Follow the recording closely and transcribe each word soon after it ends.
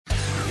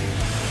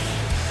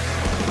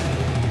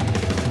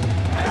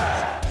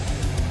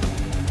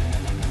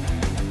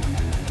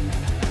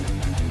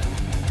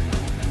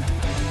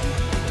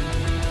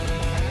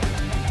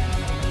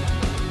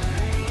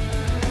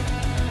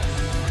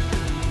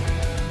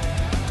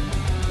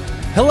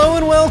Hello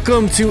and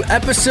welcome to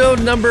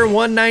episode number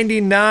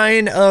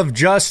 199 of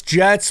Just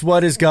Jets.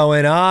 What is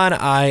going on?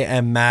 I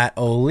am Matt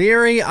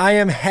O'Leary. I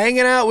am hanging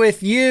out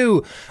with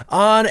you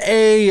on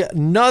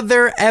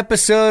another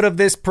episode of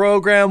this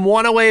program,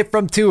 one away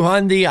from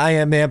 200. I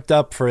am amped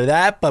up for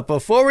that. But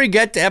before we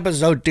get to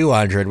episode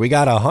 200, we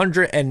got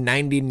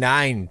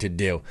 199 to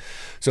do.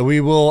 So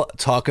we will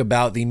talk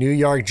about the New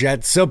York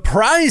Jets'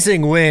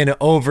 surprising win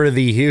over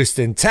the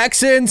Houston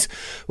Texans.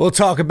 We'll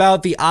talk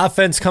about the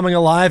offense coming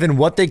alive and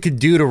what they could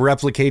do to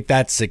replicate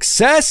that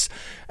success.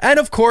 And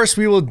of course,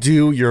 we will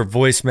do your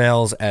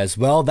voicemails as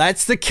well.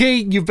 That's the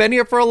key. You've been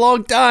here for a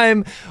long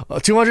time.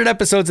 200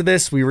 episodes of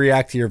this. We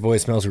react to your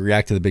voicemails. We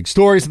react to the big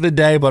stories of the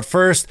day. But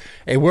first,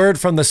 a word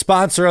from the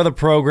sponsor of the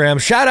program.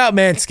 Shout out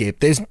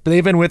Manscaped.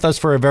 They've been with us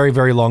for a very,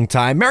 very long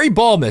time. Merry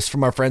Ballmas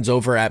from our friends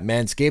over at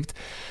Manscaped.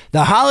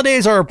 The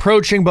holidays are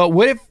approaching, but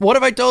what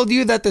if I told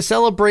you that the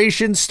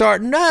celebrations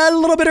start a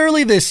little bit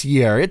early this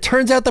year? It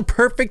turns out the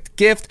perfect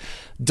gift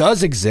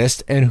does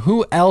exist, and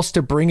who else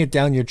to bring it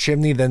down your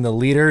chimney than the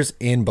leaders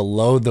in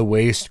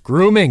below-the-waist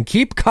grooming?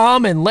 Keep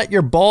calm and let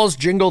your balls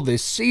jingle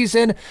this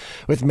season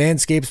with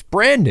Manscaped's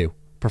brand new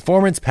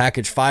Performance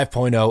Package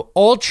 5.0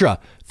 Ultra,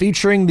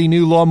 featuring the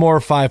new Lawnmower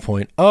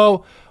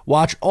 5.0.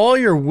 Watch all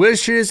your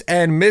wishes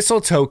and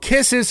mistletoe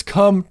kisses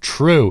come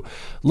true.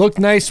 Look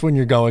nice when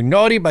you're going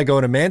naughty by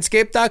going to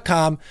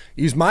manscaped.com.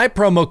 Use my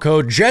promo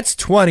code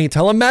JETS20.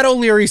 Tell them Matt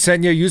O'Leary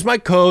sent you. Use my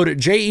code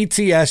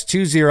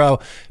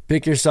JETS20.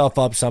 Pick yourself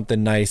up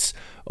something nice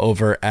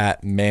over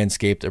at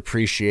Manscaped.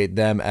 Appreciate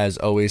them, as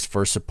always,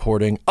 for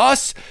supporting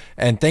us.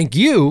 And thank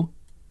you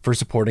for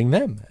supporting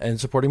them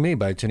and supporting me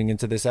by tuning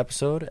into this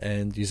episode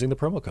and using the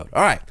promo code.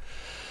 All right.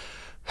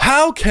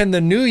 How can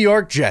the New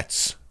York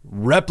Jets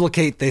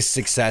replicate this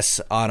success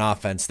on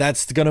offense?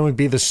 That's going to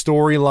be the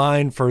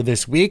storyline for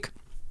this week.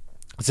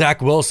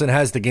 Zach Wilson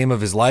has the game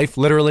of his life.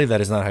 Literally,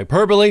 that is not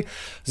hyperbole.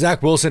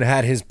 Zach Wilson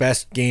had his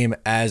best game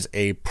as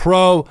a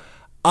pro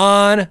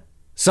on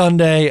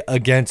Sunday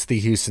against the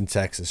Houston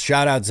Texans.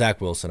 Shout out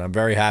Zach Wilson. I'm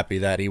very happy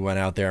that he went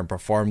out there and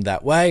performed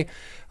that way.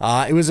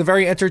 It was a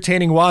very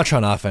entertaining watch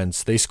on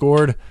offense. They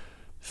scored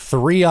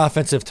 3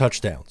 offensive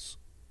touchdowns.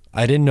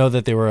 I didn't know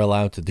that they were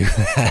allowed to do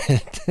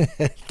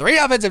that. 3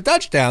 offensive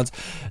touchdowns.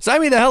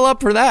 Sign me the hell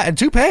up for that. And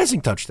 2 passing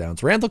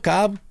touchdowns. Randall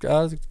Cobb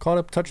caught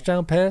a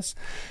touchdown pass.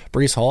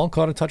 Breece Hall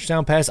caught a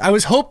touchdown pass. I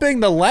was hoping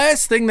the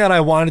last thing that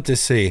I wanted to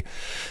see.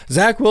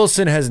 Zach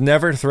Wilson has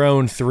never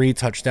thrown 3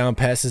 touchdown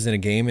passes in a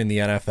game in the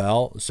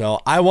NFL. So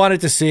I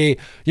wanted to see,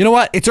 you know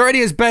what? It's already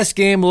his best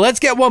game. Let's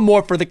get one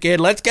more for the kid.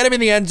 Let's get him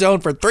in the end zone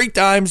for 3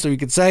 times so we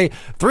could say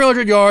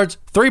 300 yards,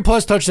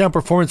 3+ touchdown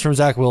performance from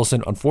Zach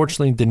Wilson.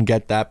 Unfortunately, didn't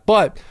get that.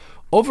 But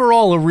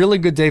overall, a really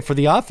good day for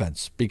the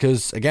offense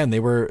because, again, they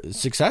were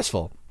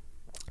successful.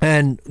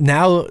 And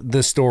now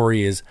the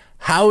story is,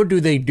 how do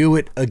they do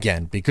it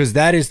again? Because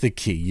that is the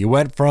key. You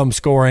went from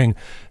scoring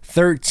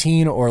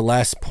 13 or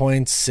less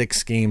points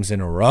 6 games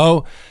in a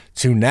row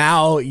to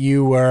now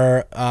you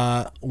were,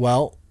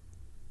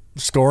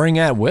 scoring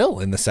at will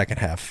in the second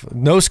half.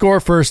 No score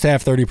first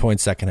half, 30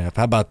 points second half.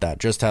 How about that?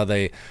 Just how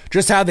they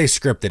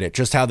scripted it,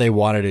 just how they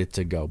wanted it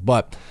to go.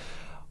 But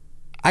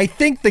I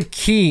think the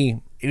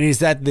key is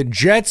that the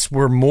Jets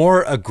were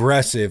more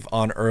aggressive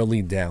on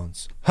early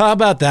downs. How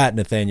about that,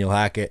 Nathaniel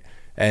Hackett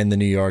and the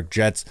New York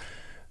Jets?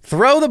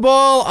 Throw the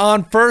ball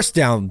on first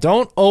down.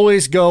 Don't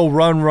always go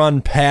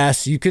run,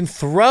 pass. You can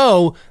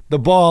throw the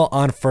ball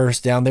on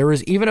first down. There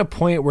was even a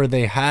point where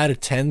they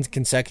had 10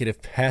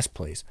 consecutive pass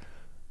plays.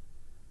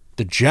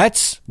 The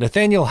Jets,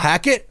 Nathaniel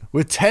Hackett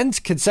with 10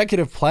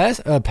 consecutive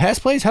pass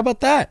plays. How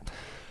about that?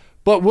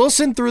 But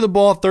Wilson threw the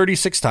ball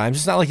 36 times.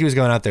 It's not like he was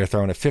going out there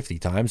throwing it 50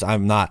 times. I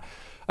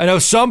know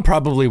some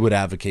probably would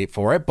advocate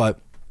for it, but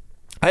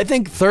I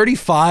think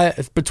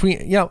 35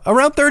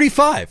 around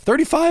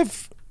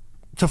 35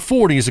 to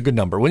 40 is a good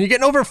number. When you're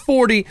getting over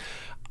 40,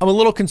 I'm a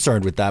little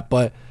concerned with that,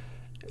 but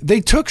they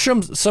took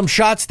some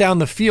shots down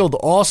the field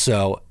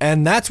also,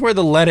 and that's where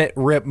the let it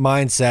rip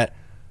mindset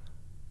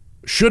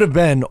should have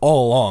been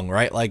all along,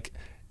 right? Like,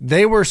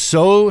 they were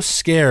so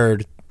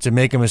scared to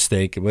make a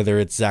mistake, whether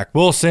it's Zach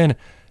Wilson,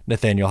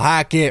 Nathaniel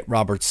Hackett,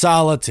 Robert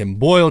Saleh, Tim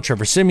Boyle,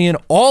 Trevor Siemian,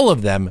 all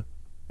of them.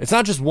 It's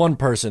not just one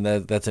person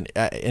that's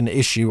an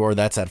issue or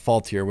that's at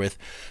fault here with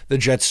the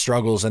Jets'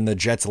 struggles and the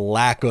Jets'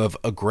 lack of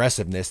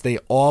aggressiveness. They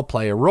all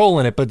play a role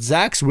in it, but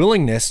Zach's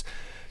willingness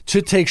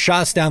to take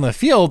shots down the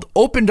field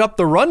opened up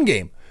the run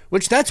game,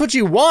 which that's what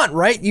you want,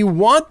 right? You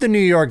want the New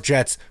York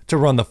Jets to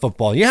run the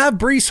football. You have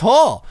Breece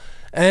Hall,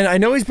 and I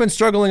know he's been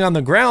struggling on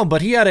the ground,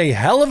 but he had a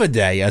hell of a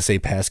day as a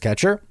pass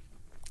catcher.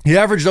 He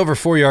averaged over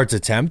 4 yards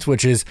attempt,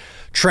 which is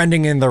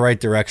trending in the right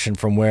direction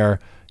from where,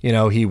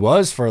 he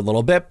was for a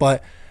little bit,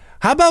 but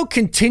how about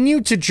continue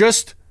to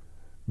just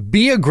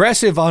be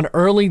aggressive on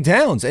early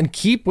downs and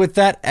keep with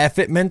that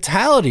effort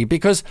mentality?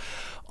 Because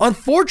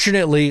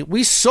unfortunately,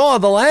 we saw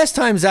the last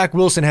time Zach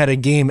Wilson had a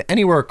game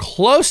anywhere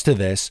close to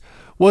this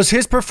was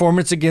his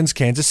performance against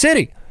Kansas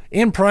City.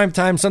 In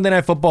primetime, Sunday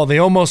Night Football, they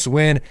almost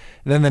win.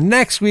 Then the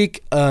next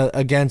week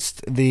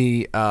against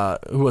the,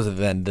 who was it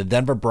then? The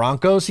Denver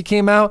Broncos, he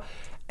came out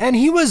And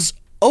he was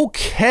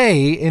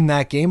okay in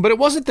that game, but it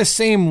wasn't the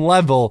same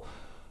level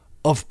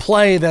of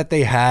play that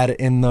they had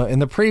in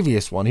the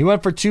previous one. He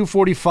went for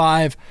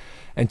 245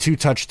 and 2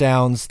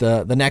 touchdowns.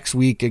 The next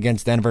week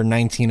against Denver,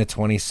 19 of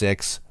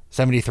 26,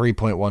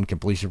 73.1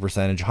 completion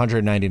percentage,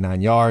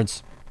 199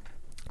 yards,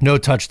 no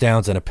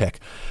touchdowns, and a pick.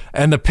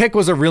 And the pick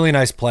was a really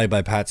nice play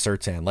by Pat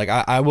Surtain. Like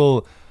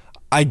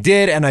I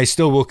did, and I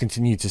still will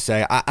continue to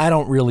say, I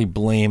don't really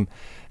blame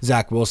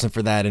Zach Wilson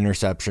for that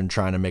interception,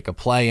 trying to make a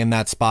play in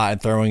that spot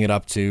and throwing it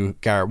up to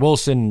Garrett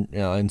Wilson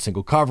in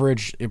single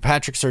coverage.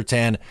 Patrick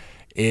Surtain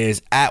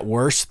is at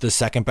worst the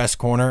second best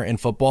corner in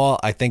football.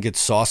 I think it's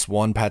Sauce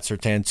 1, Pat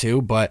Surtain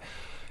 2, but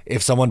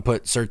if someone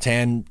put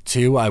Surtain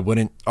 2, I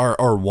wouldn't,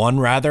 or 1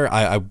 rather,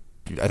 I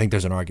think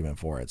there's an argument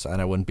for it,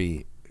 and I wouldn't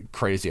be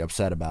crazy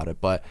upset about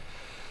it. But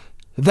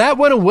that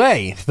went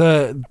away,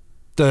 the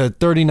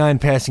 39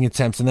 passing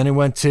attempts, and then it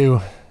went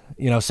to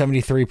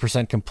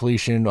 73%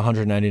 completion,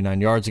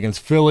 199 yards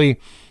against Philly,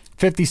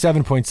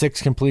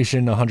 57.6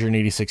 completion,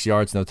 186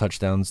 yards, no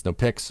touchdowns, no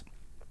picks.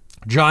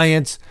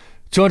 Giants,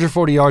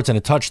 240 yards and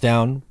a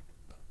touchdown,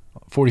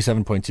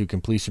 47.2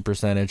 completion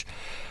percentage.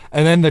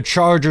 And then the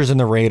Chargers and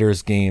the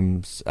Raiders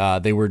games,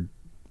 they were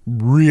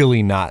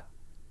really not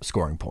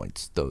scoring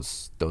points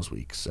those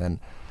weeks.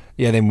 And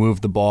yeah, they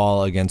moved the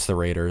ball against the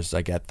Raiders.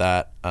 I get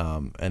that,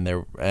 and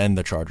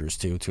the Chargers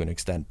too, to an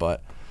extent,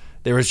 but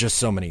there was just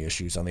so many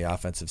issues on the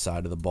offensive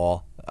side of the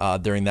ball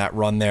during that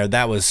run there.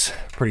 That was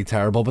pretty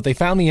terrible, but they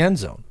found the end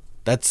zone.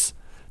 That's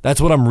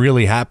what I'm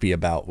really happy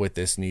about with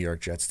this New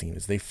York Jets team,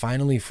 is they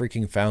finally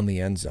freaking found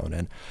the end zone.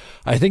 And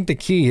I think the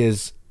key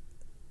is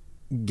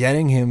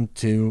getting him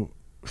to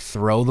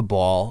throw the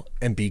ball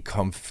and be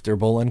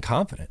comfortable and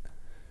confident.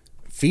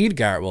 Feed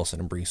Garrett Wilson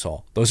and Breece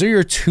Hall. Those are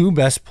your 2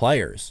 best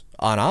players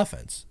on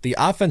offense. The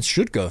offense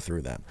should go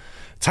through them.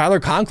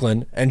 Tyler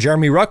Conklin and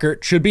Jeremy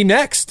Ruckert should be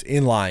next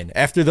in line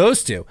after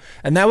those 2.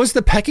 And that was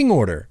the pecking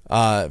order,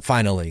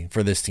 finally,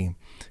 for this team.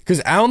 Because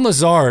Allen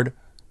Lazard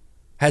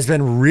has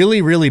been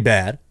really, really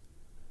bad.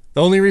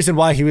 The only reason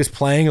why he was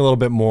playing a little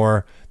bit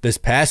more this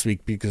past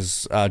week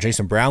because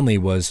Jason Brownlee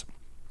was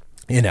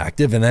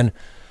inactive. And then,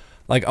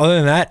 other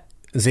than that,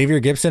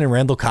 Xavier Gipson and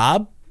Randall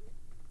Cobb,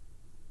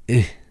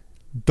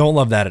 don't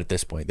love that at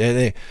this point.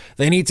 They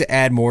need to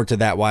add more to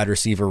that wide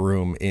receiver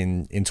room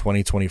in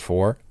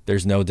 2024.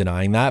 There's no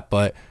denying that.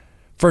 But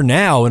for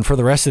now and for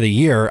the rest of the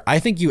year, I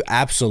think you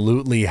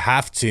absolutely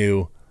have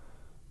to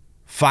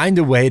find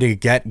a way to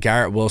get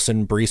Garrett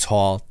Wilson, Breece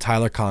Hall,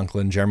 Tyler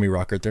Conklin, Jeremy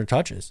Ruckert their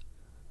touches.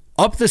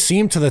 Up the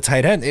seam to the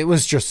tight end. It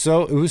was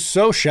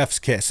so chef's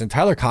kiss. And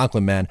Tyler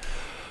Conklin, man,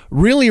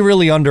 really,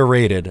 really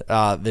underrated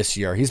this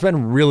year. He's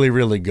been really,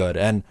 really good.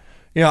 And,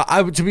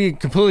 to be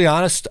completely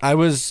honest,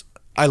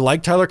 I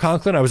like Tyler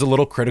Conklin. I was a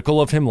little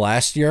critical of him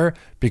last year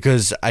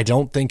because I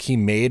don't think he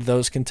made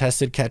those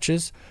contested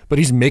catches, but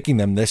he's making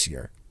them this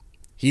year.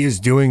 He is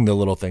doing the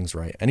little things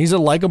right, and he's a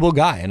likable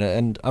guy,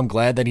 and I'm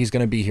glad that he's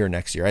going to be here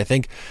next year. I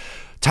think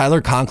Tyler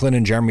Conklin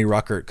and Jeremy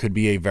Ruckert could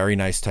be a very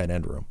nice tight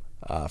end room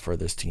for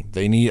this team.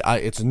 They need,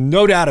 it's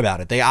no doubt about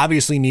it. They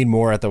obviously need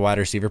more at the wide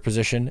receiver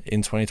position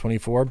in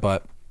 2024,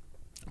 but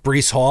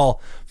Breece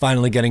Hall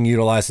finally getting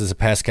utilized as a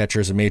pass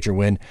catcher is a major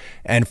win,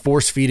 and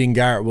force-feeding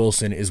Garrett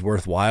Wilson is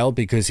worthwhile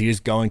because he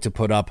is going to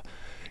put up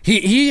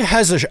he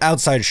has an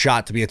outside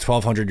shot to be a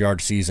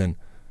 1,200-yard season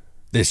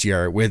this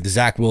year with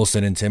Zach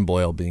Wilson and Tim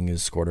Boyle being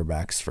his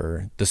quarterbacks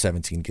for the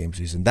 17-game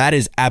season. That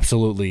is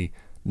absolutely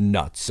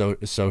nuts.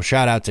 So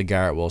shout out to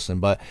Garrett Wilson.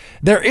 But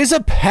there is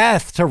a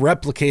path to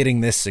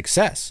replicating this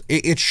success.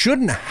 It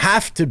shouldn't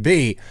have to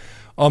be,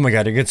 oh my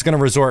God, it's going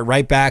to resort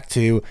right back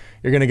to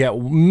you're going to get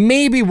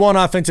maybe 1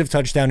 offensive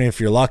touchdown if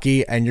you're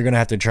lucky, and you're going to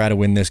have to try to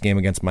win this game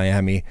against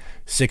Miami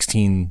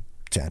 16-10.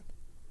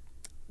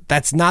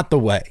 That's not the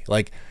way.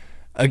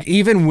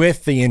 Even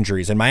with the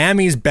injuries, and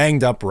Miami's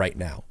banged up right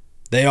now.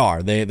 They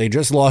are. They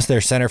just lost their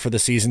center for the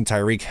season.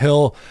 Tyreek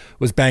Hill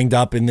was banged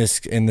up in this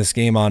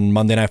game on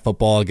Monday Night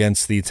Football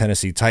against the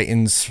Tennessee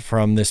Titans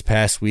from this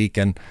past week,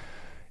 and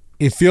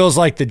it feels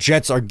like the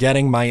Jets are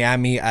getting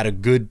Miami at a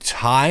good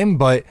time,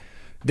 but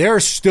they're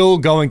still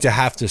going to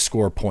have to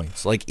score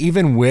points.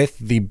 Even with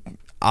the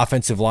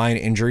offensive line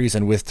injuries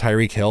and with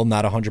Tyreek Hill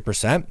not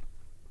 100%,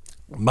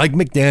 Mike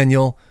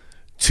McDaniel,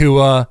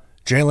 Tua,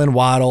 Jalen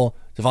Waddle,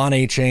 Devon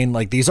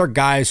Achane, these are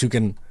guys who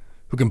can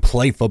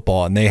play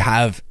football, and they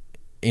have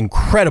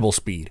incredible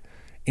speed.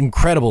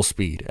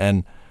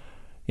 And,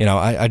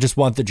 I just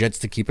want the Jets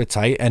to keep it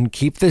tight and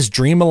keep this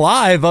dream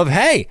alive of,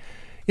 hey,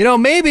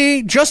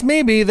 maybe, just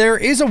maybe, there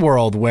is a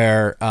world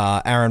where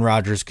Aaron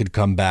Rodgers could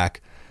come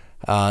back.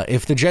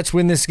 If the Jets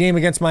win this game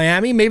against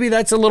Miami, maybe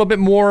that's a little bit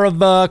more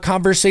of a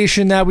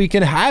conversation that we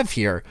can have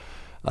here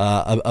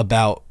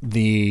about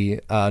the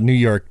New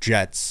York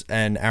Jets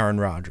and Aaron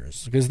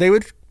Rodgers, because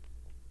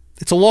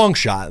it's a long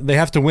shot. They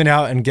have to win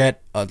out and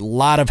get a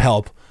lot of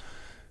help,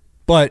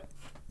 but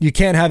you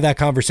can't have that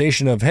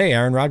conversation of, hey,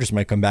 Aaron Rodgers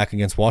might come back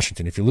against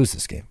Washington if you lose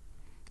this game.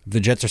 If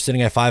the Jets are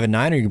sitting at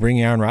 5-9, are you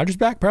bringing Aaron Rodgers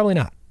back? Probably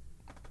not.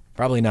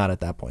 Probably not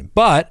at that point.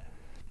 But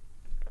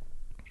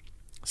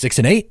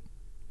 6-8,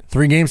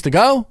 3 games to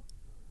go.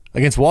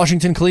 against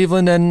Washington,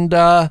 Cleveland, and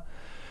the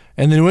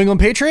New England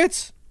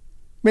Patriots?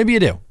 Maybe you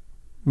do.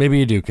 Maybe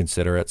you do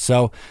consider it.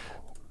 So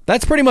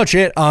that's pretty much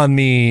it on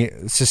the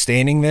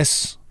sustaining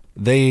this.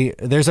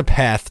 There's a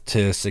path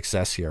to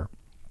success here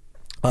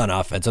on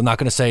offense. I'm not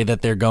going to say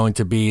that they're going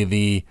to be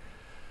the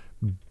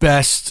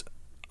best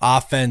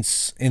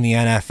offense in the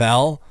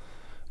NFL,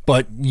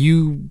 but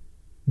you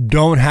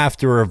don't have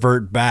to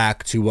revert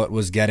back to what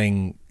was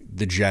getting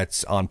the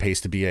Jets on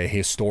pace to be a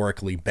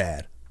historically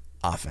bad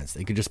offense.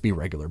 They could just be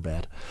regular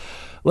bad.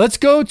 Let's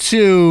go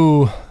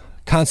to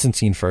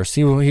Constantine first.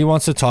 He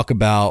wants to talk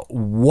about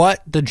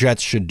what the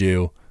Jets should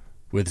do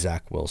with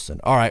Zach Wilson.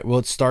 All right, well,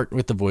 let's start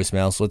with the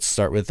voicemails. Let's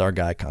start with our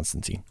guy,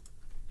 Constantine.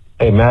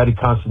 Hey, Matty,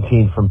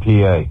 Constantine from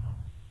PA.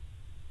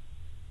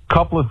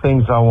 Couple of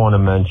things I want to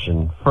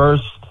mention.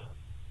 First,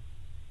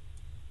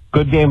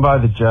 good game by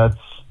the Jets.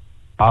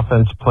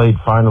 Offense played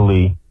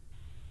finally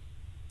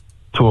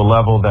to a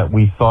level that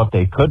we thought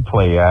they could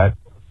play at.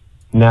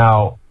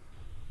 Now,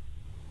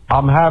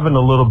 I'm having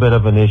a little bit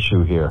of an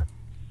issue here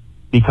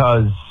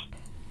because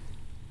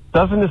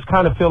doesn't this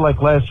kind of feel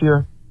like last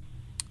year?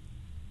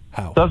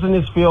 How? Doesn't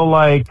this feel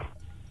like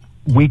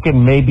we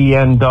can maybe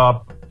end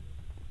up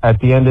at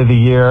the end of the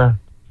year,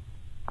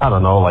 I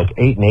don't know, like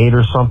 8-8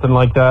 or something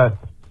like that?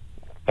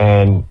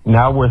 And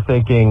now we're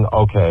thinking,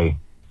 okay,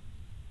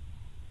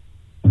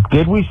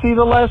 did we see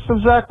the last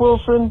of Zach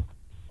Wilson?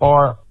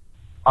 Or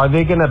are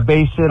they going to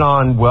base it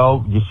on,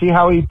 well, you see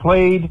how he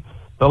played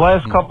the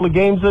last couple of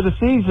games of the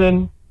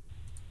season?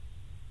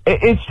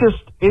 It's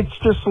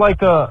just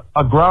like a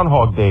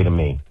Groundhog Day to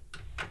me.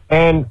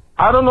 And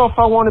I don't know if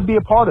I want to be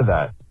a part of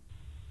that.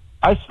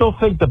 I still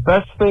think the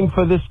best thing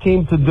for this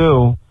team to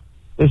do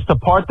is to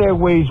part their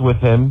ways with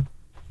him,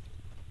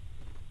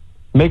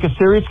 make a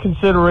serious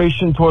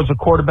consideration towards a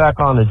quarterback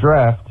on the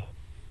draft,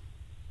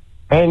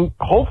 and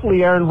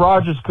hopefully Aaron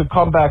Rodgers could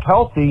come back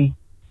healthy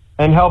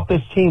and help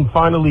this team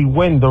finally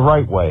win the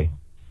right way.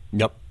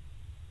 Yep.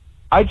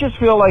 I just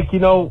feel like,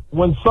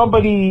 when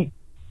somebody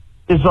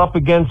is up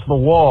against the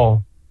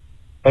wall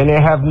and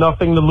they have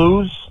nothing to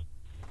lose,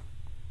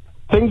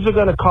 things are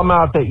going to come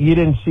out that you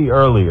didn't see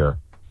earlier.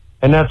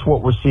 And that's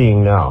what we're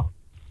seeing now.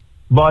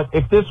 But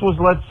if this was,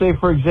 let's say,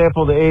 for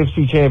example, the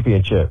AFC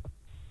Championship,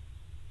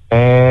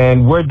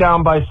 and we're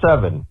down by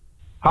 7,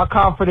 how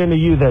confident are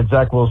you that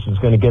Zach Wilson's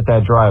going to get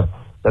that drive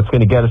that's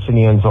going to get us in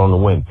the end zone to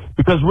win?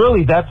 Because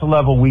really, that's the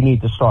level we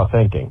need to start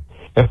thinking.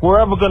 If we're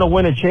ever going to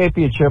win a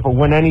championship or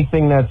win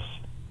anything that's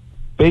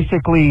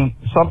basically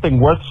something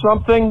worth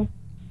something,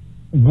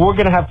 we're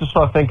going to have to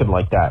start thinking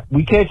like that.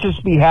 We can't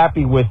just be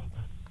happy with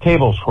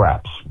table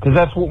scraps, because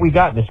that's what we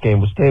got in this game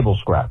was table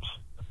scraps.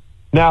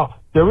 Now,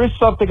 there is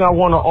something I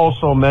want to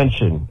also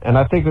mention, and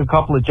I think a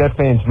couple of Jet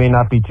fans may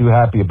not be too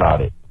happy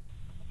about it.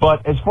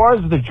 But as far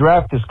as the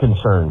draft is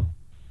concerned,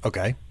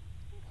 okay,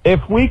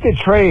 if we could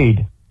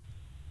trade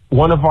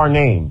one of our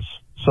names,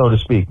 so to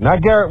speak,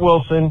 not Garrett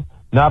Wilson,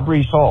 not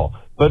Breece Hall,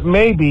 but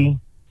maybe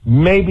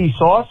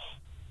Sauce.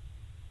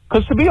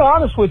 Because to be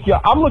honest with you,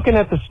 I'm looking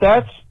at the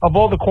stats of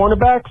all the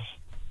cornerbacks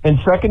in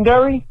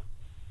secondary.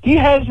 He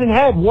hasn't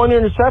had one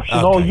interception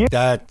all year.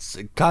 That's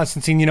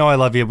Constantine. I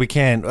love you.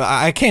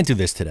 I can't do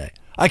this today.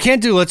 I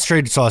can't do let's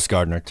trade Sauce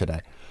Gardner today.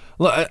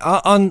 Look,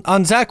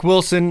 on Zach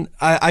Wilson,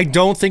 I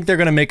don't think they're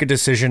going to make a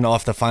decision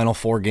off the final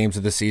 4 games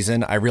of the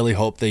season. I really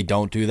hope they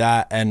don't do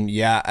that. And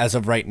yeah, as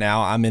of right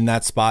now, I'm in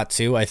that spot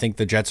too. I think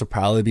the Jets will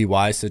probably be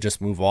wise to just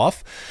move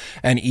off,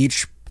 and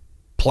each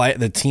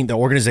the team, the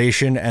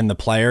organization, and the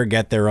player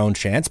get their own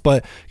chance.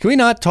 But can we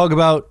not talk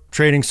about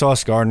trading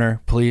Sauce Gardner,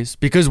 please?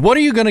 Because what are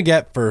you going to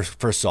get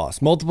for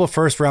Sauce? Multiple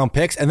first-round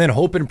picks, and then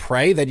hope and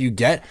pray that you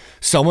get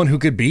someone who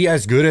could be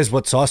as good as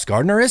what Sauce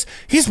Gardner is?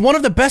 He's one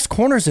of the best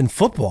corners in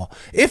football,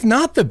 if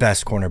not the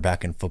best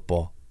cornerback in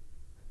football.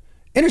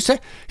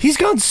 He's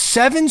gone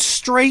 7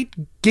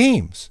 straight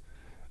games,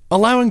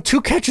 allowing 2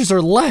 catches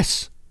or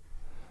less,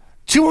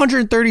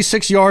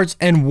 236 yards,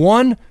 and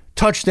 1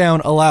 touchdown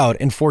allowed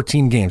in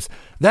 14 games.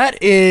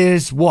 That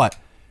is what?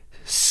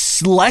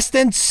 Less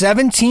than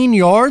 17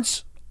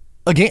 yards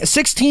a game,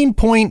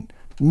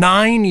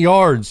 16.9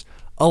 yards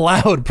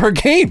allowed per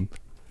game.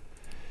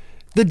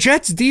 The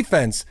Jets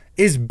defense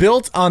is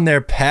built on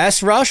their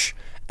pass rush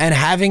and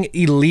having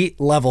elite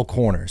level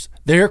corners.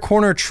 Their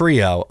corner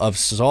trio of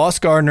Sauce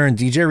Gardner and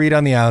DJ Reed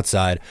on the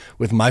outside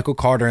with Michael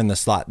Carter in the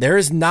slot. There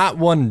is not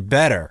one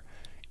better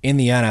in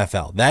the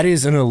NFL. That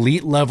is an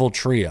elite level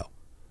trio.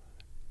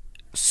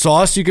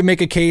 Sauce, you can make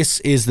a case,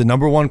 is the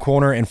number 1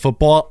 corner in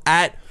football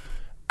at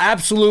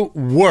absolute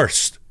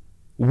worst.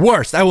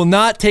 I will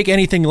not take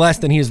anything less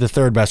than he is the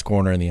 3rd best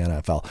corner in the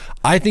NFL.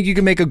 I think you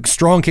can make a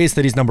strong case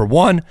that he's number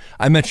 1.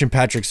 I mentioned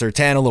Patrick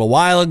Surtain a little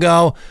while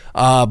ago,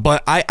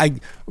 but I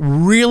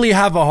really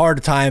have a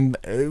hard time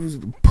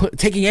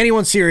taking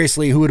anyone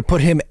seriously who would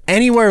put him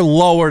anywhere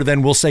lower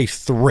than, we'll say,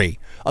 3.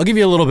 I'll give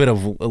you a little bit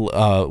of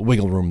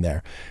wiggle room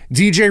there.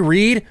 DJ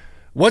Reed,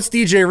 what's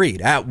DJ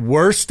Reed? At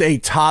worst,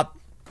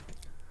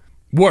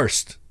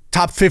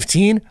 top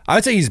 15. I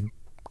would say he's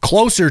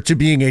closer to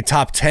being a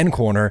top 10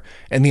 corner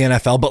in the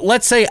NFL, but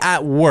let's say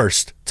at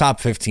worst top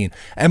 15.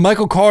 And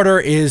Michael Carter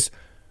is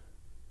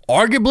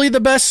arguably the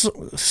best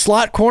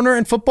slot corner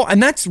in football.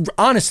 And that's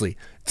honestly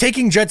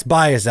taking Jets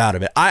bias out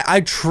of it.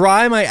 I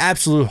try my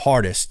absolute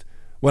hardest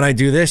when I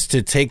do this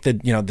to take the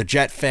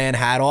Jet fan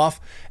hat off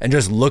and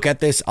just look at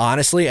this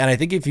honestly. And I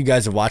think if you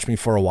guys have watched me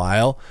for a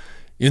while,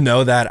 you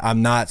know that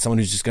I'm not someone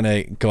who's just going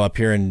to go up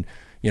here and,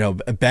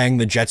 bang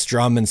the Jets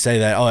drum and say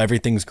that, oh,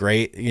 everything's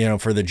great,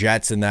 for the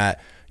Jets and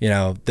that,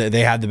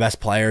 they have the best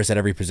players at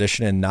every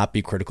position and not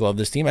be critical of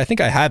this team. I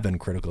think I have been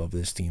critical of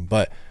this team,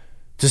 but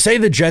to say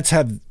the Jets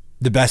have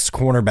the best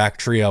cornerback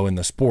trio in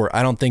the sport,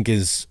 I don't think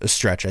is a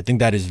stretch. I think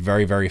that is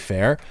very, very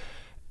fair.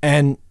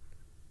 And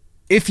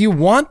if you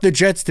want the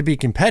Jets to be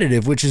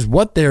competitive, which is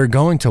what they're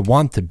going to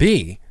want to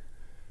be,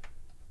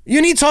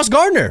 you need Sauce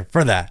Gardner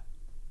for that.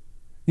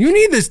 You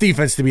need this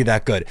defense to be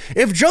that good.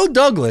 If Joe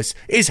Douglas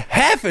is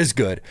half as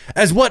good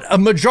as what a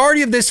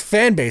majority of this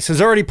fan base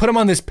has already put him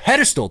on this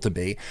pedestal to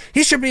be,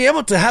 he should be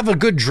able to have a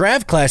good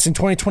draft class in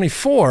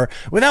 2024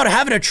 without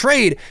having to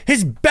trade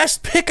his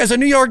best pick as a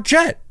New York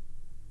Jet.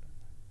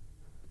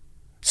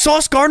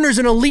 Sauce Gardner's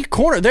an elite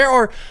corner.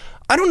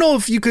 I don't know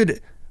if you could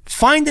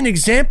find an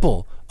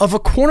example of a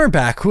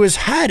cornerback who has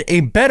had a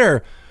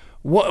better,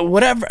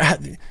 whatever.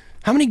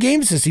 How many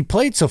games has he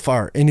played so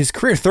far in his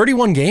career?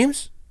 31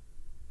 games?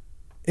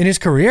 In his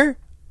career?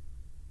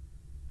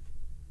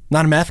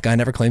 Not a math guy,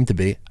 never claimed to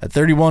be. At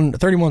 31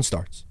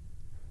 starts.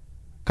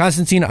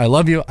 Constantine, I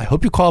love you. I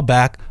hope you call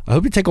back. I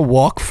hope you take a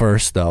walk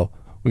first, though.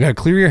 We got to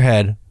clear your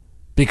head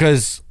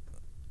because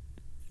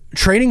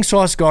trading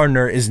Sauce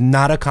Gardner is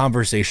not a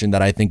conversation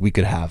that I think we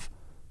could have.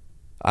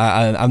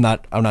 I'm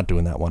not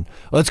doing that one.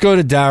 Let's go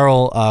to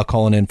Daryl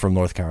calling in from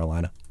North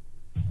Carolina.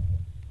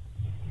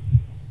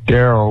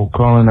 Daryl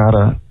calling out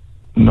of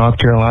North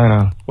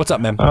Carolina. What's up,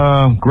 man?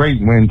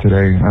 Great win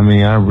today. I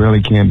mean, I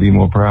really can't be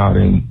more proud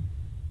in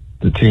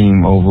the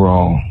team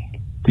overall.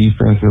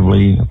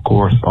 Defensively, of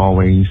course,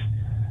 always,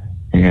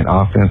 and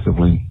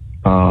offensively.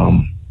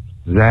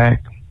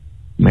 Zach,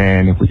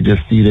 man, if we could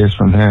just see this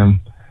from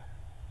him,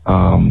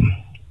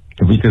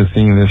 if we could have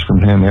seen this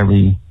from him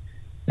every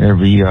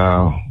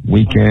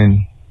weekend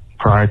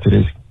prior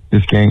to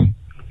this game,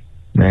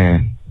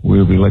 man,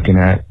 we'll be looking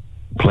at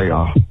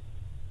playoff.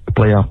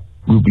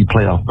 We'll be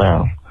playoff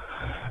bound.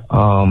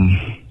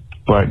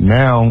 But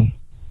now,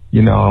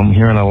 I'm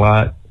hearing a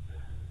lot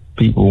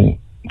people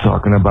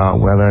talking about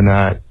whether or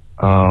not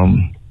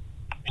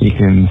he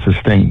can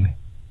sustain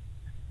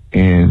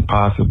and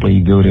possibly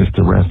do this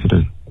the rest of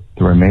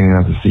the remaining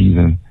of the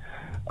season.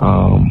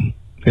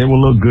 It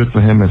will look good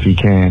for him if he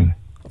can.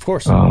 Of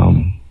course.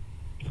 And,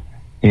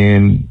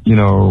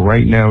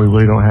 right now we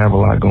really don't have a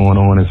lot going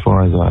on as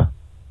far as a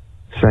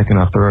second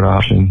or third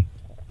option,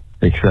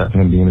 except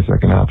him being a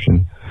second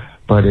option.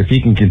 But if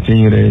he can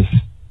continue this,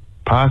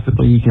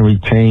 possibly he can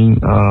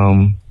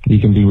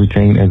be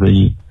retained as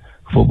a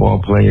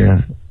football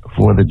player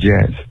for the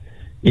Jets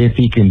if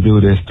he can do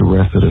this the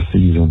rest of the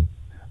season.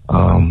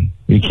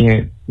 We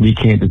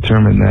can't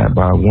determine that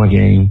by one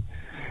game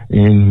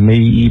and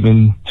maybe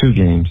even 2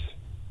 games.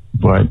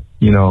 But,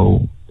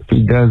 if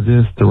he does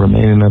this the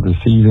remaining of the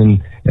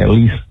season, at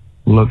least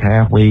look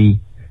halfway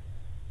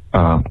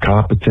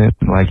competent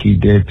like he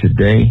did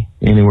today,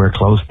 anywhere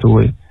close to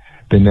it,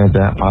 then there's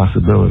that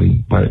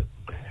possibility. But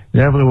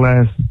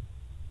nevertheless,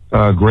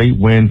 great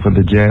win for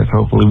the Jets.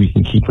 Hopefully we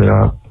can keep it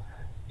up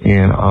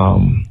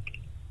and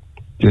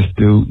just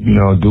do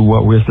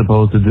what we're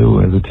supposed to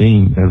do as a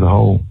team, as a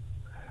whole.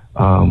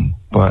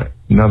 But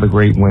another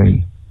great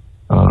win.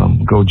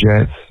 Go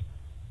Jets.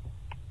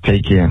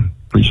 Take care.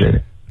 Appreciate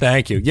it.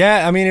 Thank you.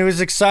 Yeah, I mean, it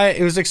was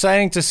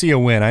exciting to see a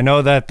win. I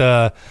know that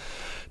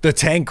the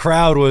Tank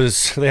crowd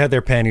they had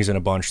their panties in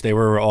a bunch. They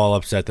were all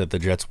upset that the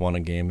Jets won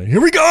a game. And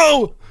here we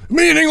go!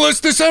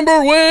 Meaningless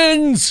December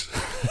wins!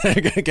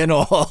 Getting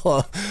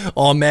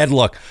all mad.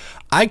 Look,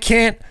 I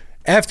can't,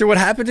 after what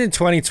happened in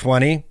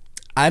 2020,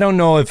 I don't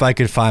know if I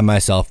could find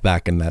myself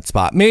back in that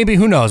spot. Maybe,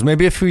 who knows?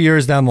 Maybe a few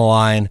years down the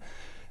line,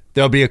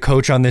 there'll be a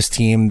coach on this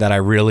team that I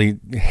really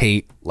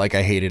hate, like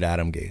I hated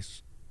Adam Gase.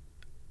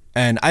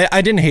 And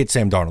I didn't hate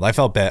Sam Darnold. I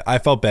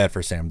felt bad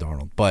for Sam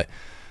Darnold, but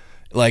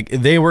like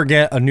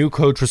a new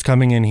coach was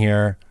coming in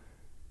here.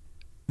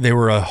 They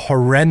were a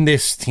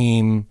horrendous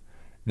team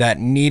that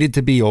needed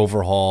to be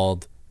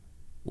overhauled.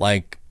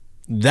 Like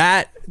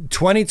that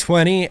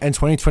 2020 and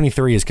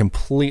 2023 is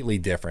completely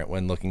different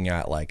when looking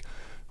at like,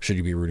 should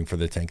you be rooting for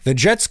the Tank? The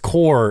Jets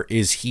core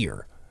is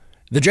here.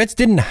 The Jets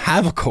didn't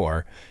have a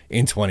core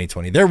in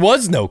 2020. There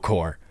was no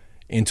core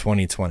in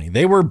 2020.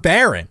 They were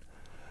barren.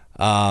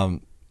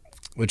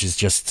 Which is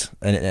just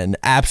an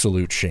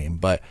absolute shame,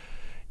 but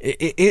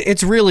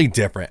it's really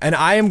different. And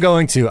I am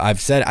going to, I've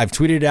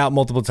tweeted it out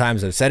multiple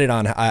times. I've said it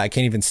on, I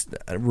can't even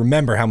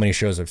remember how many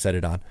shows I've said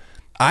it on.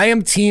 I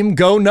am team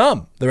go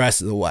numb the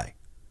rest of the way,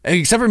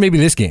 except for maybe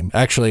this game.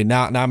 Actually,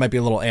 now I might be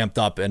a little amped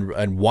up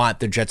and want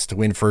the Jets to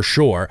win for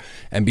sure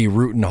and be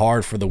rooting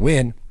hard for the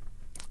win.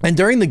 And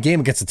during the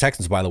game against the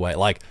Texans, by the way,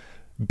 like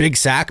big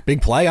sack,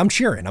 big play, I'm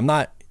cheering. I'm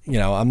not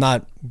I'm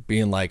not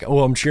being like,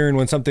 oh, I'm cheering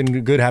when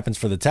something good happens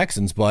for the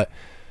Texans, but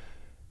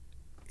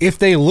if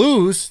they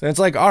lose, then it's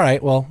like, all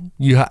right, well,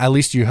 at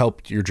least you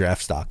helped your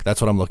draft stock. That's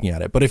what I'm looking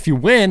at it. But if you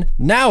win,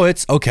 now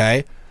it's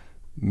okay.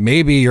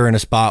 Maybe you're in a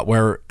spot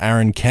where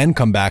Aaron can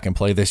come back and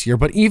play this year,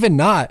 but even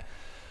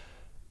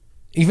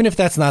if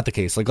that's not the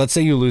case, like let's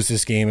say you lose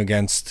this game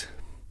against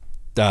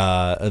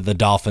the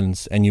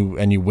Dolphins and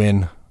you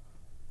win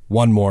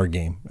one more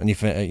game,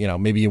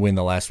 and maybe you win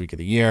the last week of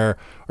the year,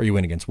 or you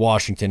win against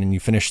Washington and you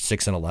finish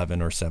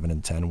 6-11 or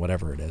 7-10,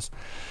 whatever it is.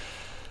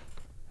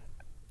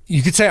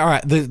 You could say, all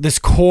right, this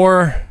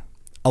core,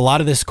 a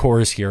lot of this core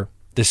is here.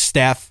 This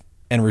staff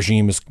and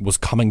regime was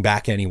coming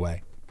back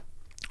anyway.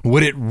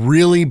 Would it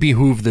really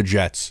behoove the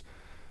Jets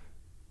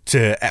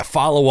to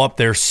follow up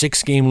their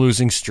 6-game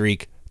losing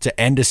streak to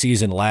end a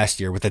season last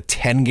year with a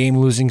 10-game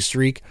losing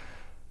streak?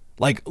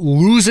 Like,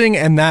 losing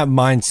and that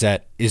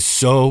mindset is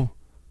so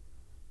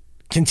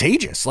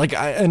contagious. Like,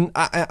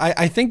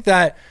 I think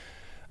that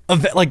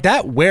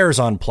that wears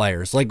on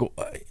players. Like,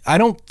 I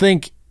don't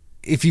think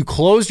if you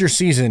close your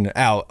season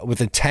out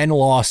with a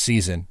 10-loss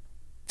season,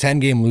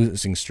 10-game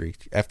losing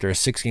streak after a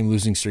 6-game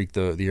losing streak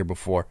the year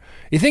before,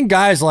 you think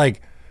guys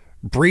like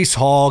Breece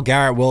Hall,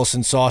 Garrett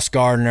Wilson, Sauce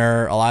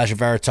Gardner, Elijah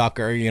Vera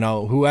Tucker,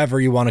 whoever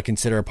you want to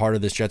consider a part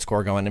of this Jets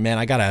core going, man,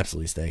 I got to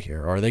absolutely stay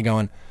here? Or are they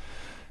going,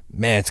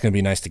 man, it's going to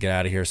be nice to get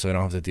out of here so I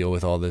don't have to deal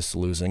with all this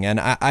losing? And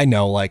I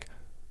know, like,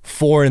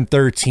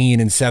 4-13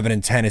 and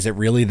 7-10, is it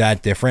really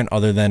that different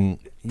other than,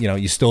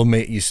 you still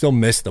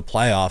miss the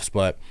playoffs?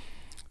 But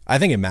I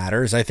think it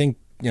matters. I think,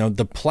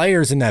 the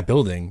players in that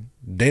building,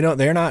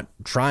 they're not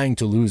trying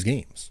to lose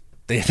games.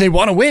 They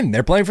want to win.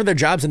 They're playing for their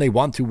jobs and they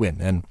want to win.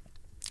 And,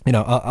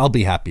 I'll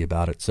be happy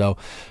about it. So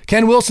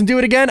can Wilson do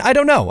it again? I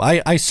don't know.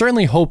 I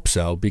certainly hope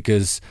so,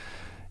 because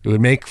it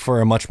would make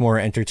for a much more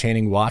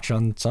entertaining watch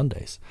on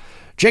Sundays.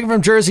 Jacob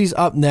from Jersey's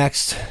up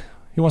next.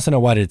 He wants to know,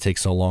 why did it take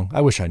so long?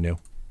 I wish I knew.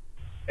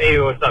 Hey,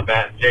 what's up,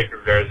 Matt? Jake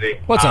from Jersey.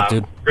 What's up,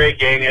 dude? Great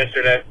game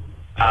yesterday.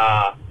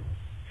 I was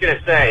going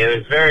to say, it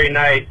was very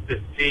nice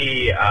to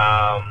see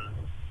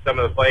some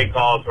of the play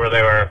calls where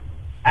they were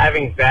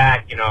having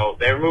Zach,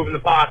 they were moving the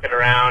pocket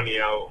around,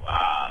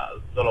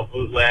 little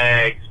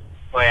bootlegs,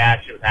 play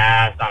action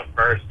pass on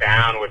first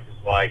down, which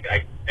is like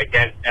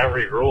against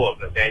every rule of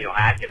Nathaniel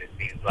Hackett, it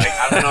seems like.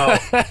 I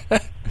don't know.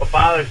 What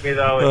bothers me,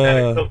 though, is that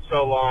it took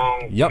so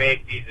long to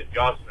make these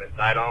adjustments.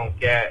 I don't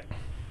get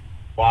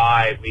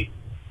why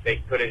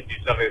they couldn't do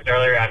something this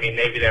earlier. I mean,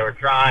 maybe they were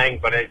trying,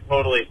 but it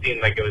totally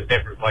seemed like it was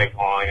different play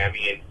calling. I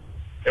mean,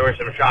 there were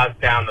some shots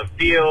down the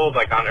field,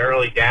 like on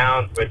early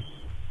downs, which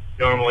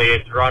normally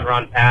it's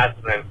run, pass,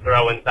 and then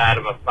throw inside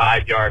of a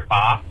 5-yard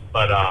box.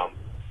 But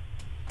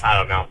I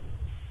don't know.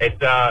 It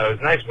was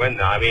a nice win,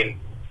 though. I mean,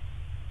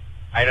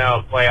 I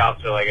know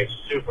playoffs are like a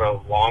super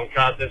long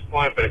shot at this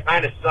point, but it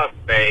kind of sucks.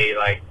 They,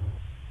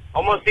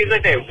 almost seems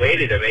like they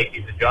waited to make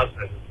these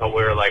adjustments until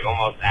we were,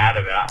 almost out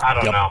of it. I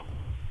don't know.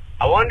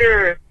 I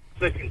wonder if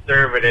the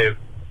conservative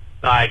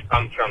side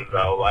comes from,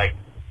 though.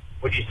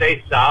 Would you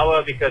say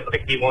Saleh because,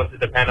 he wants to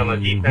depend on the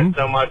defense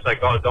so much?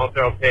 Don't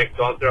throw a pick,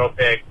 let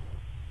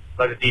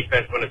the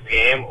defense win the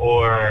game?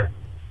 Or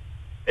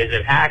is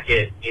it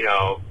Hackett,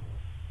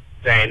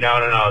 saying,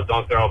 no,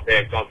 don't throw a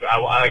pick,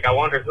 I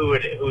wonder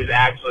who's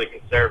actually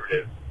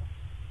conservative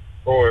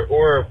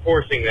or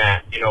forcing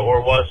that,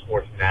 or was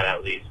forcing that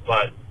at least.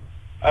 But,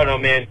 I don't know,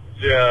 man.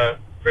 It's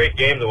great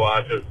game to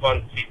watch. It was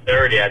fun to see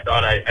 30. I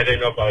thought I didn't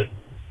know if I was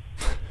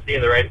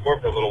seeing the right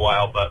score for a little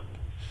while, but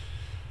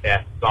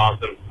yeah, it's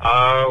awesome.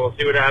 We'll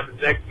see what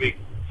happens next week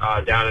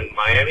down in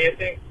Miami, I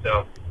think.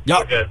 So,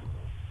 yep.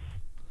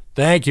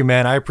 Thank you,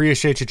 man. I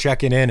appreciate you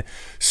checking in.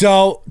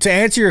 So, to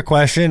answer your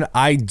question,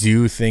 I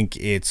do think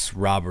it's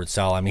Robert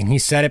Saleh. I mean, he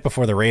said it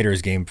before the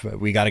Raiders game.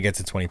 We got to get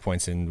to 20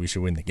 points and we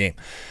should win the game.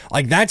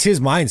 That's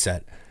his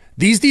mindset.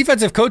 These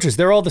defensive coaches,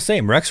 they're all the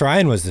same. Rex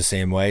Ryan was the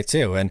same way,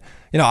 too. And,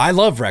 I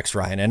love Rex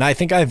Ryan. And I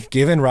think I've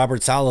given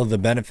Robert Saleh the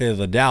benefit of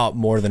the doubt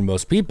more than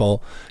most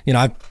people.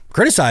 I've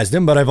criticized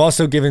him, but I've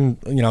also given,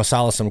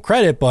 Saleh some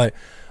credit. But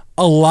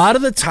a lot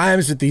of the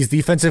times with these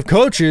defensive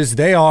coaches,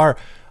 they are,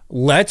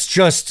 let's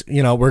just,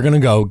 we're going to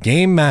go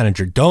game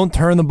manager. Don't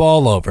turn the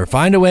ball over.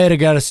 Find a way to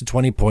get us to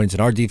 20 points,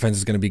 and our defense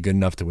is going to be good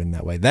enough to win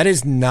that way. That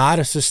is not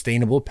a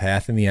sustainable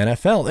path in the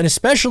NFL, and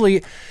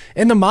especially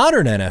in the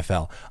modern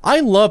NFL.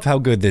 I love how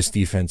good this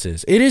defense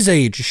is. It is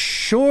a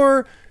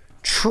sure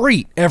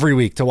treat every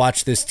week to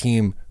watch this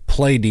team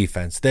play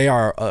defense. They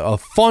are a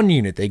fun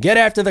unit. They get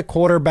after the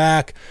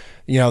quarterback.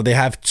 They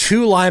have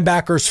 2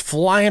 linebackers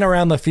flying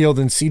around the field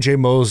in CJ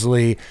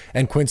Mosley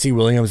and Quincy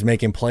Williams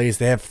making plays.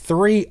 They have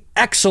 3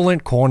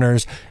 excellent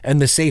corners, and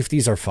the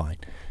safeties are fine.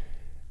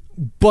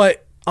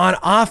 But on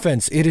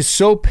offense, it is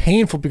so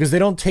painful because they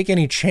don't take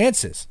any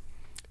chances.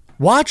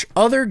 Watch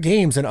other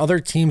games and other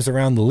teams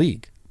around the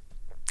league.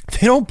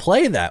 They don't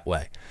play that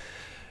way.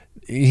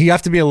 You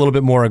have to be a little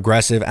bit more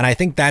aggressive, and I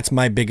think that's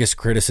my biggest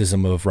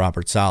criticism of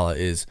Robert Saleh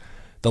is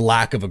the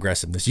lack of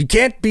aggressiveness. You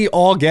can't be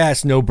all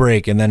gas, no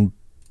break, and then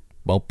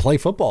play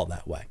football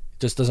that way.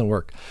 Just doesn't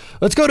work.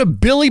 Let's go to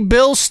Billy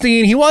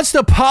Bilstein. He wants to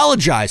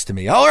apologize to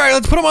me. All right,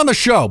 let's put him on the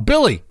show.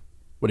 Billy,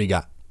 what do you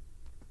got?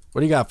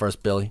 What do you got for us,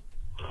 Billy?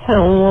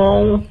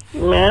 Hello,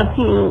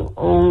 Matthew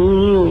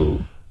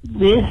O'Leary.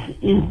 This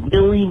is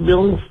Billy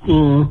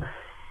Bilstein,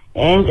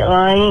 and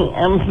I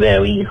am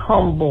very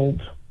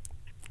humbled.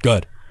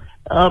 Good.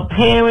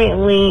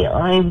 Apparently,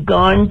 I've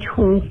gone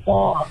too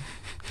far,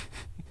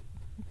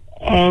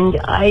 and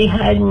I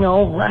had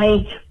no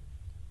right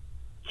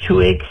to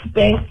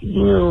expect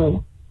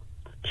you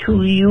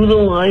to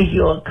utilize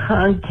your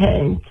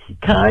content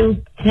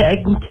and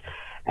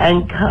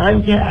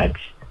contacts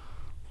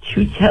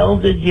to tell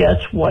the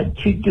Jets what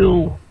to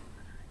do.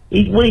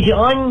 It was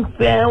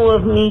unfair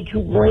of me to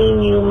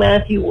blame you,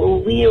 Matthew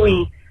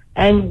O'Leary,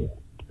 and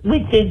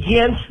with the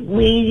Jets'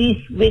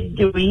 latest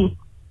victory,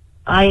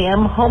 I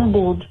am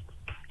humbled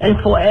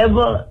and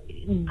forever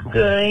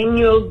in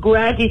your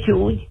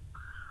gratitude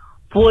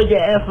for the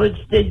efforts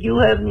that you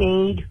have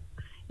made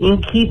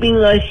in keeping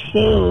us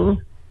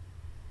sane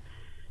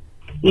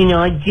in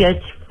our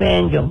Jets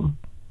fandom.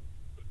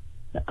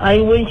 I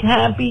was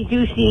happy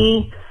to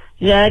see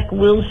Zach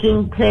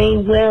Wilson play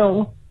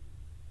well,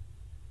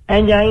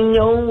 and I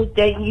know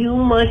that you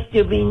must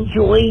have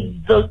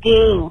enjoyed the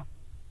game.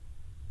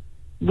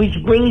 Which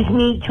brings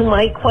me to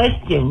my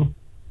question.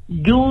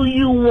 Do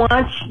you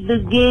watch the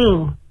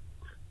game?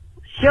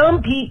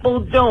 Some people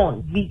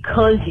don't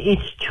because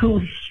it's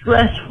too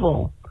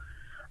stressful.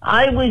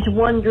 I was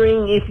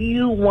wondering if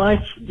you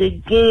watched the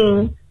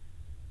game,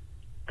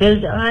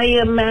 because I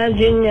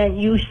imagine that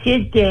you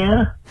sit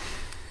there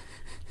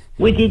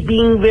with it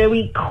being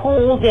very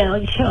cold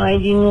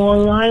outside in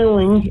Long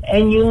Island,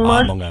 and you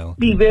must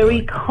be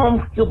very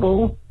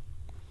comfortable,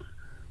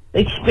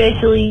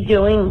 especially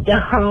during the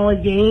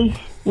holidays,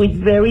 with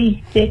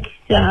very thick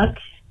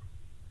socks.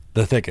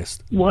 The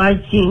thickest.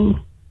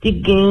 Watching the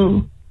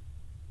game,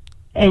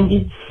 and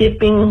it's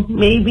sipping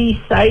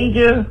maybe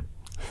cider,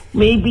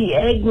 maybe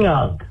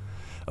eggnog.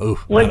 Ooh,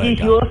 what is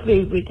your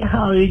favorite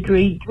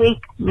holiday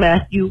drink,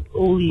 Matthew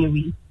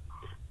O'Leary?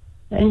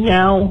 And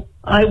now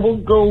I will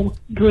go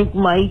drink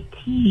my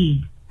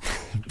tea.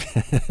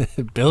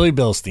 Billy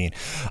Bilstein,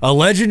 a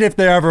legend if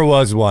there ever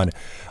was one.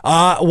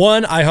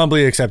 One, I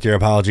humbly accept your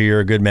apology. You're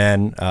a good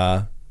man.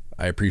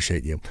 I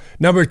appreciate you.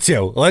 Number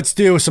two, let's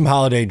do some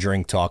holiday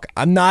drink talk.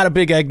 I'm not a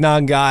big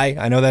eggnog guy.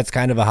 I know that's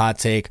kind of a hot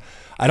take.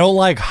 I don't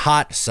like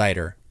hot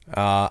cider.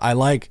 I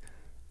like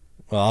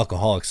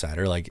alcoholic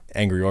cider, like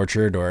Angry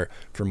Orchard, or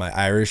for my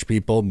Irish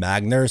people,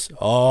 Magners.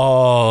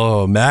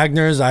 Oh,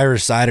 Magners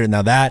Irish cider.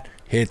 Now that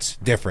hits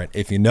different.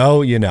 If you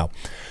know, you know.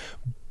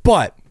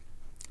 But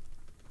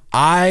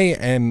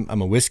I'm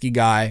a whiskey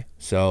guy,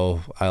 so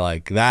I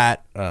like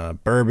that.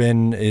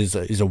 Bourbon is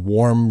a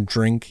warm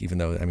drink, even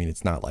though, I mean,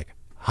 it's not like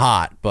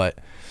hot, but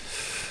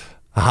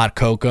a hot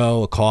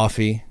cocoa, a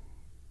coffee.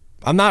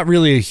 I'm not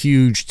really a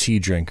huge tea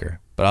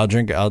drinker, but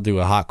I'll do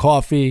a hot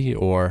coffee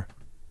or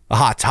a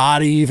hot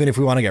toddy, even if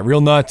we want to get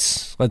real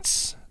nuts.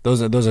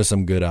 Those are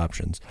some good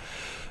options.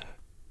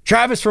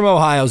 Travis from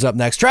Ohio's up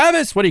next.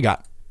 Travis, what do you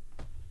got?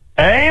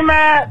 Hey,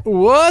 Matt.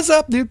 What's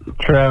up, dude?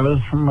 Travis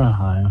from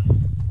Ohio.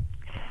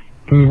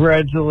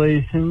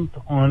 Congratulations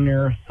on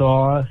your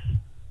sauce,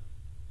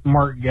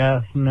 Mark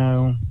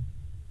Gastineau,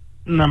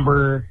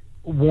 number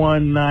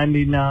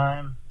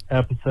 199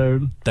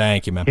 episode.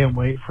 Thank you, man. Can't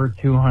wait for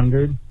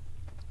 200.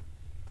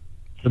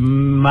 It's a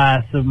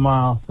massive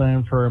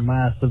milestone for a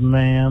massive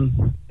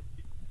man.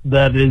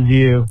 That is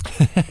you.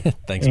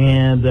 Thanks,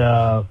 man.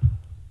 And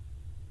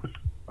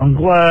I'm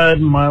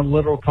glad my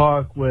little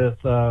talk with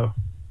Mrs.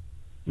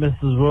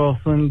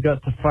 Wilson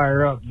got to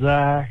fire up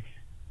Zach.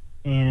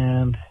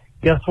 And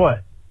guess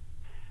what?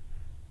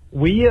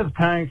 We have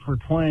tanked for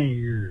 20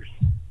 years.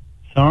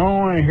 So I don't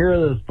want to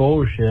hear this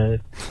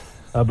bullshit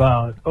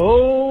about,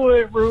 oh,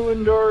 it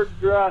ruined our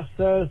draft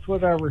status,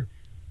 whatever.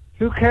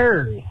 Who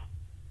cares?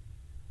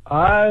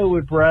 I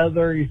would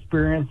rather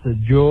experience the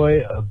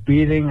joy of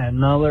beating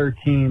another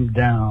team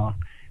down,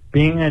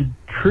 being a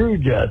true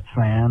Jets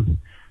fan,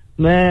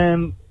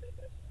 than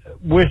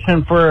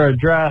wishing for a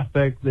draft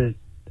pick that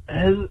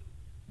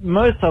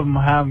most of them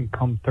haven't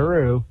come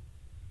through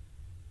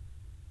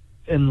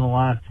in the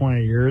last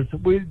 20 years.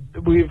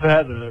 We've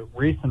had a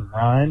recent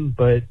run,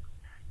 but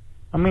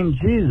I mean,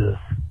 Jesus.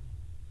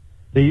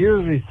 The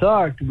years we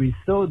sucked, we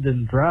still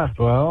didn't draft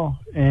well,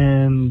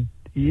 and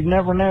you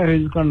never know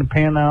who's going to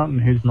pan out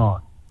and who's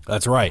not.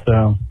 That's right.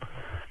 So,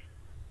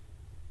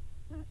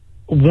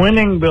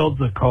 winning builds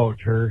a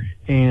culture,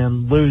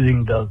 and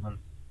losing doesn't.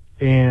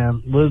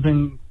 And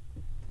losing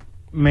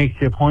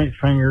makes you point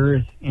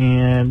fingers,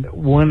 and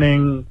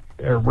winning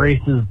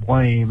erases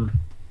blame.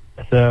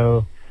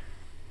 So,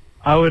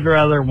 I would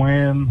rather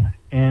win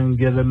and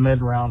get a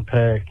mid-round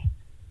pick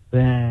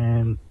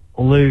than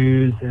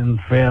lose and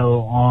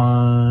fail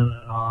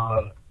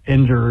on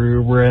injury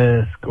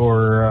risk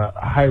or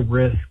high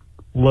risk,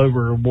 low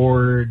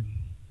reward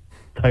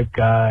type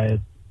guy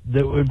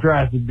that we've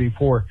drafted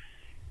before.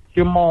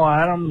 Jamal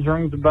Adams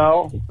rings a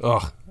bell.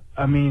 Ugh.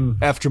 I mean,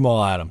 F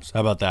Jamal Adams. How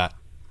about that?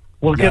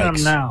 Look at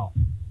him now.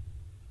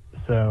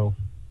 So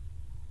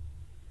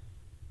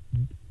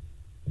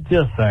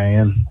just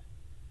saying.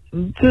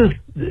 Just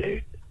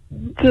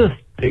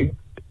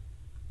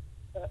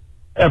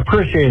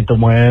appreciate the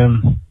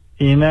win.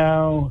 You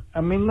know,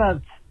 I mean,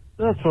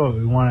 that's what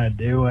we want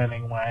to do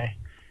anyway.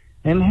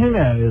 And who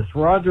knows?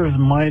 Rodgers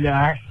might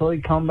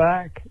actually come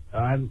back.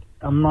 I'm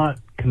not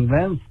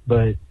convinced,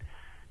 but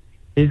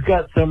he's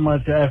got so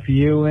much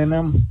FU in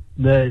him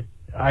that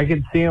I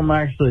could see him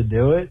actually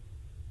do it.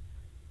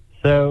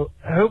 So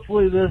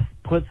hopefully this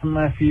puts some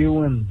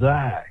FU in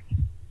Zach.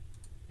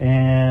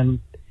 And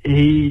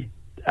he,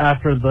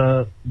 after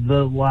the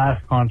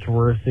last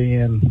controversy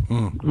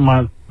and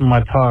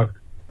my talk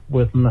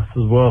with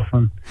Mrs.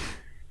 Wilson,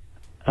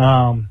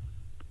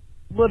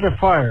 lit a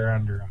fire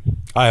under him.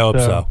 I hope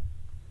so.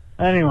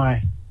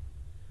 Anyway,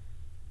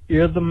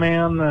 you're the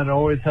man that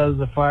always has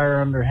the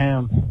fire under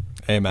him.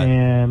 Amen.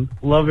 And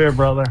love you,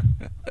 brother.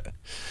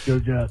 Go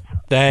Jets.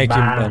 Thank you,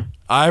 man.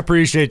 I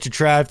appreciate you,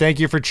 Trav. Thank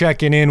you for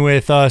checking in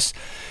with us.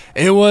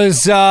 It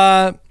was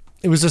a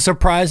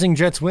surprising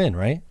Jets win,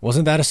 right?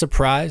 Wasn't that a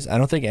surprise? I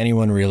don't think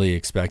anyone really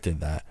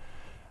expected that,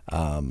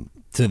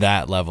 to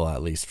that level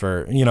at least.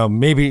 For, you know,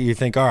 maybe you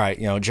think, all right,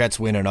 you know, Jets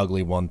win an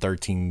ugly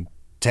 1-13-10,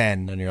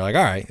 and you're like,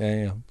 all right,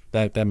 you know,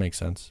 that makes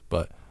sense.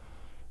 But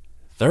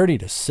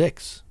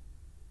 30-6.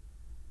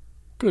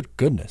 Good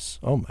goodness.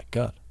 Oh my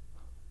God.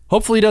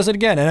 Hopefully he does it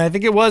again. And I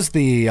think it was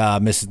the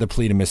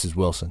plea to Mrs.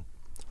 Wilson.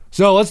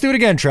 So let's do it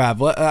again,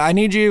 Trav. I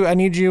need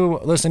you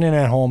listening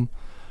at home.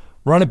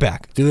 Run it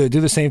back. Do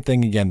the same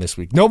thing again this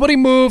week. Nobody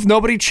move.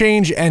 Nobody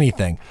change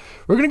anything.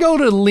 We're going to go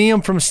to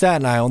Liam from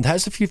Staten Island.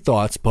 Has a few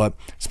thoughts, but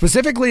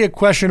specifically a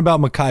question about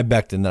Mekhi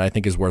Becton that I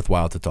think is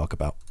worthwhile to talk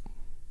about.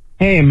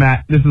 Hey,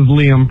 Matt. This is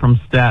Liam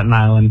from Staten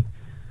Island.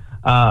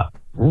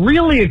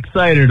 Really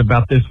excited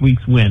about this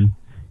week's win.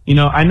 You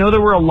know, I know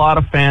there were a lot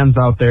of fans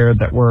out there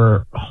that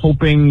were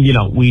hoping, you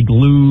know, we'd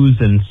lose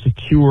and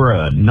secure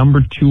a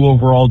number 2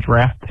 overall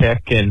draft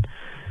pick. And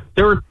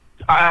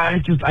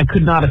I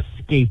could not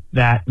escape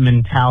that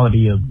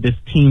mentality of this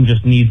team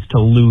just needs to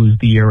lose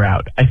the year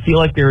out. I feel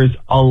like there is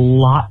a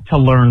lot to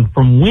learn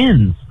from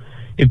wins.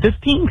 If this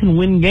team can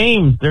win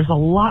games, there's a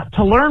lot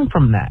to learn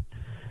from that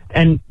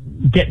and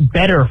get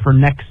better for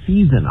next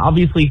season.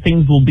 Obviously,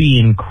 things will be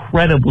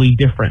incredibly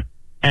different.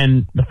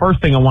 And the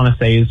first thing I want to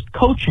say is,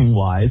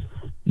 coaching-wise,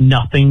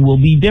 nothing will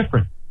be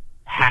different.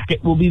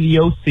 Hackett will be the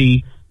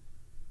OC,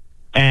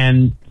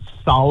 and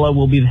Saleh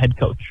will be the head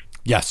coach.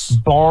 Yes.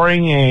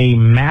 Barring a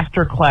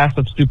master class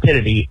of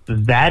stupidity,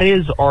 that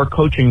is our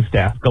coaching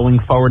staff going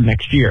forward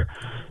next year.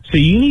 So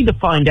you need to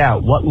find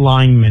out what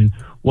linemen,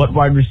 what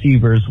wide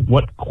receivers,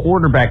 what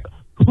quarterback,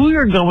 who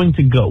you're going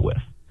to go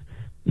with.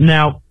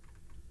 Now,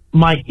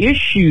 my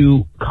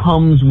issue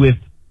comes with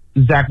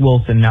Zach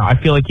Wilson. Now,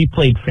 I feel like he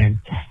played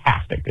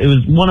fantastic. It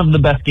was one of the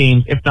best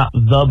games, if not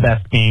the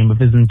best game of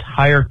his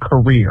entire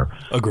career.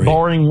 Agreed.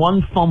 Barring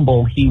one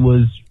fumble, he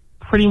was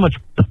pretty much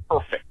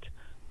perfect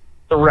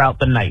throughout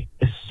the night,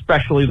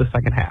 especially the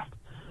second half.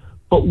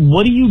 But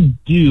what do you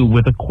do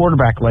with a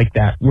quarterback like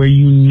that, where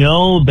you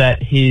know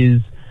that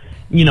his,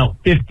 you know,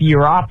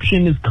 5th-year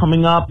option is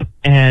coming up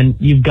and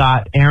you've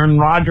got Aaron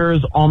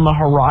Rodgers on the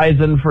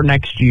horizon for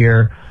next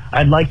year?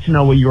 I'd like to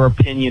know what your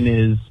opinion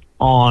is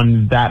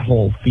on that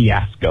whole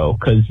fiasco,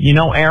 because, you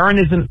know, Aaron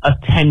isn't a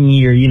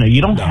 10-year, you know,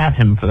 you don't have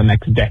him for the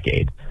next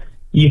decade.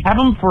 You have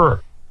him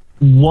for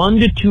 1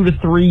 to 2 to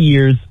 3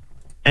 years,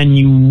 and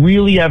you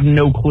really have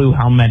no clue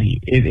how many.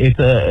 It's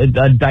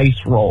a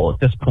dice roll at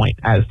this point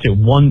as to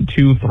 1,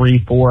 2,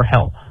 3, 4,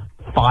 hell,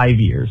 5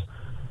 years.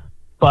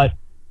 But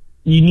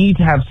you need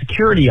to have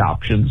security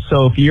options.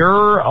 So if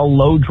you're a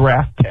low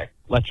draft pick,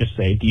 let's just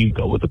say, do you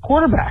go with a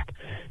quarterback?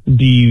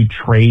 Do you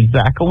trade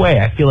Zach away?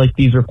 I feel like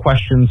these are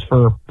questions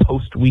for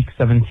post-week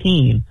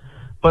 17.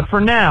 But for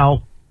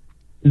now,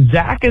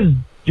 Zach is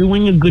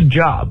doing a good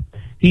job.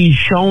 He's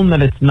shown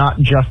that it's not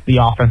just the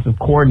offensive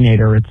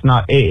coordinator. It's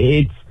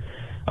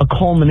a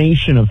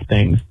culmination of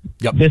things.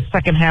 Yep. This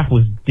second half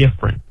was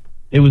different.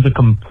 It was a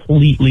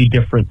completely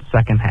different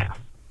second half.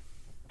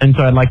 And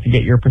so I'd like to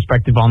get your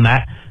perspective on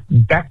that.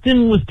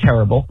 Becton was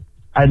terrible.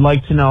 I'd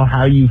like to know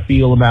how you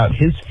feel about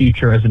his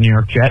future as a New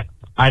York Jet.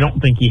 I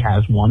don't think he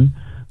has one.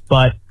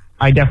 But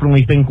I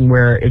definitely think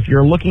where if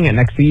you're looking at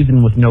next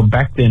season with no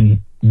Becton,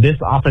 this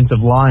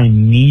offensive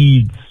line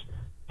needs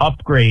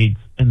upgrades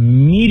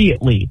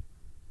immediately,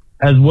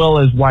 as well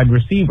as wide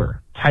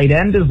receiver. Tight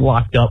end is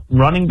locked up.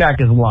 Running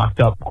back is locked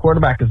up.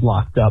 Quarterback is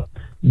locked up.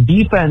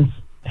 Defense,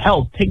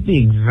 hell, take the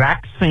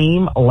exact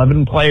same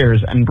 11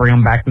 players and bring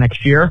them back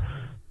next year.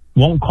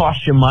 Won't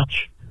cost you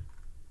much.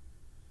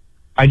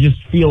 I just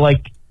feel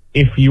like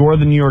if you're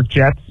the New York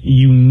Jets,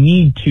 you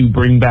need to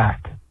bring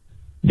back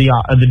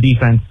the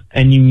defense,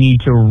 and you need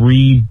to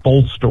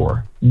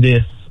re-bolster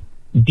this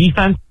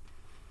defense.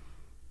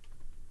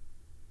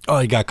 Oh,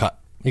 he got cut.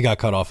 He got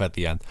cut off at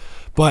the end.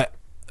 But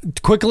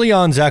quickly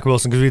on Zach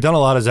Wilson, because we've done a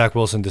lot of Zach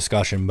Wilson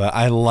discussion, but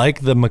I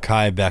like the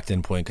Mekhi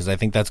Becton point because I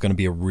think that's going to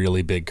be a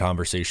really big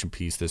conversation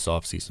piece this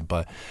offseason.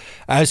 But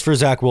as for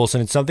Zach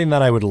Wilson, it's something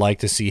that I would like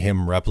to see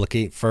him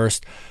replicate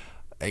first.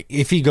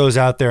 If he goes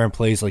out there and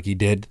plays like he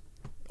did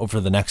over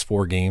the next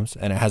 4 games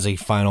and it has a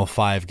final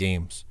 5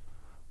 games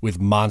with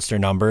monster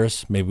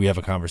numbers, maybe we have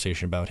a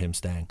conversation about him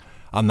staying.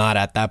 I'm not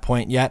at that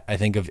point yet. I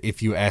think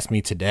if you ask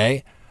me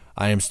today,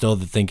 I am still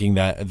thinking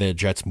that the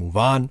Jets move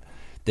on.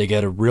 They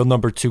get a real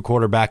number 2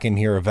 quarterback in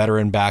here, a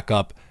veteran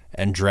backup,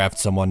 and draft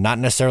someone, not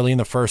necessarily in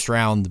the first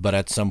round, but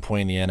at some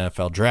point in the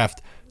NFL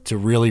draft, to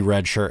really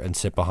redshirt and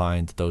sit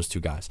behind those 2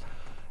 guys.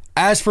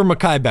 As for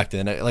Mekhi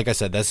Becton, like I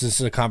said, this is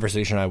a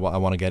conversation I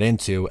want to get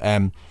into.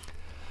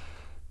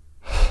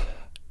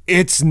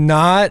 It's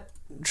not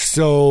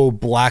so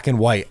black and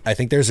white. I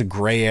think there's a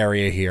gray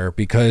area here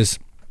because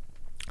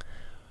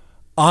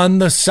on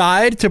the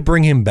side to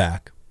bring him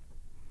back,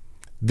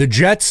 the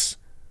Jets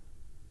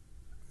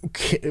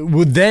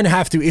would then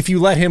have to, if you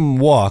let him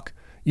walk,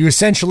 you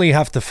essentially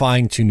have to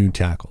find 2 new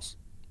tackles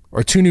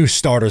or 2 new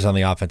starters on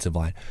the offensive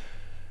line.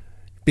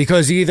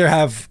 Because you either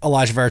have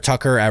Elijah Vera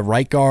Tucker at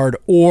right guard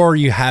or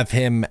you have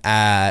him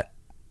at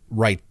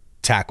right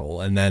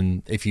tackle. And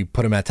then if you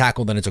put him at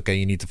tackle, then it's okay.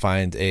 You need to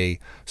find a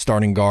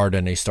starting guard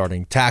and a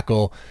starting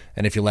tackle.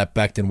 And if you let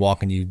Becton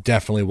walk and you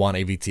definitely want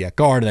AVT at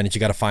guard, then you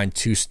got to find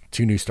two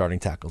new starting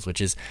tackles,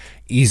 which is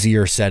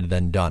easier said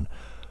than done.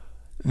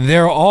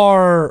 There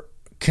are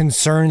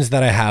concerns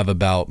that I have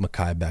about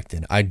Mekhi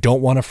Becton. I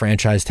don't want to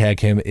franchise tag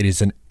him. It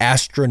is an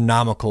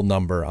astronomical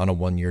number on a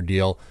 1-year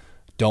deal.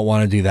 Don't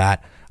want to do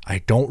that. I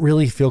don't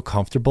really feel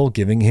comfortable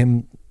giving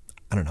him,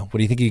 I don't know, what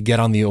do you think you get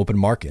on the open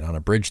market on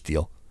a bridge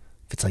deal?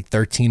 If it's like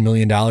 $13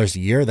 million a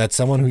year, that's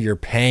someone who you're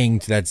paying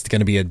that's going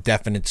to be a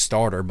definite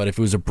starter. But if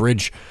it was a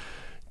bridge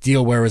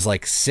deal where it was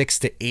like $6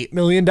 to $8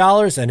 million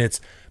and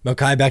it's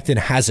Mekhi Becton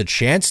has a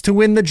chance to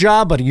win the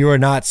job, but you are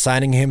not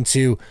signing him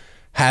to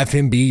have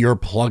him be your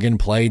plug and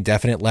play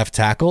definite left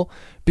tackle.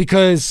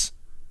 Because,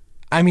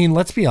 I mean,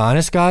 let's be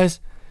honest, guys,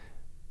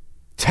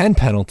 10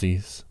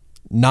 penalties,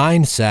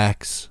 9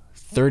 sacks,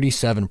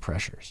 37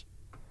 pressures.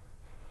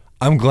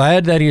 I'm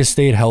glad that he has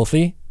stayed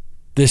healthy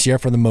this year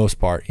for the most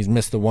part. He's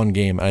missed the 1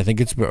 game. And I think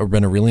it's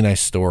been a really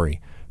nice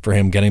story for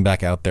him getting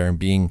back out there and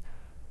being,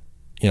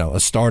 a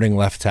starting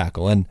left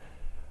tackle. And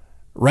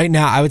right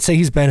now, I would say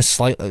he's been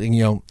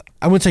slightly,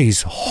 I wouldn't say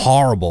he's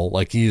horrible,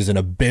 like he's an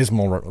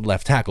abysmal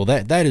left tackle.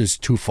 That is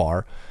too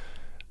far.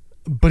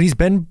 But he's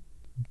been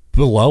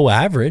below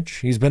average.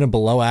 He's been a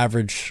below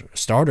average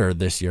starter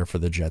this year for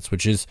the Jets,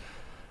 which is,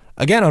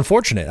 again,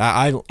 unfortunate.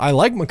 I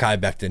like Mekhi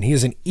Becton. He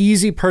is an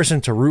easy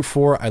person to root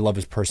for. I love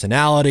his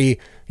personality.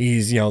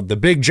 He's, the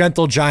big,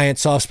 gentle, giant,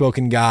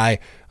 soft-spoken guy,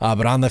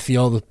 but on the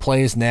field, the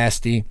play is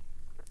nasty.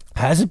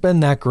 Hasn't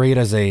been that great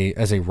as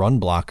a run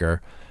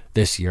blocker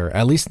this year,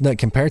 at least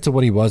compared to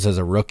what he was as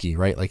a rookie,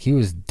 right? Like he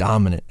was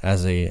dominant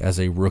as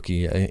a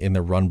rookie in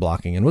the run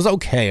blocking and was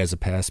okay as a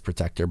pass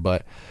protector,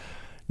 but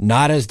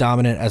not as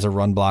dominant as a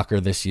run blocker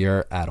this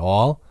year at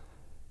all.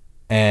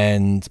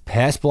 And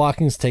pass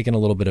blocking's taken a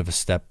little bit of a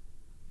step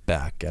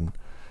back, and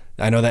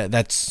I know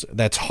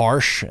that's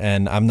harsh,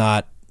 and I'm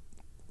not,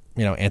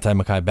 anti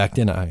Mekhi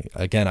Becton.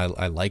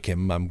 I like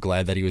him. I'm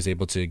glad that he was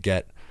able to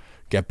get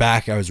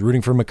back. I was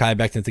rooting for Mekhi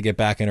Becton to get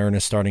back and earn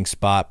a starting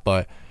spot,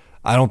 but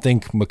I don't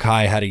think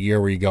Mekhi had a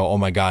year where you go, oh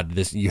my God,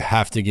 you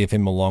have to give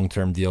him a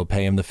long-term deal,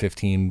 pay him the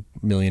 $15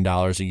 million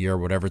a year,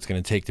 whatever it's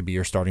going to take to be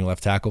your starting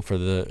left tackle for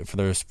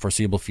the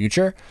foreseeable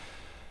future.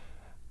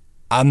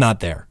 I'm not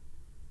there,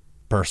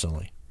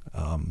 personally.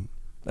 And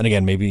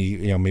again,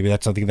 maybe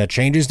that's something that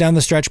changes down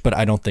the stretch, but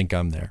I don't think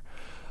I'm there.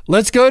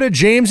 Let's go to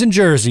James in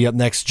Jersey up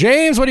next.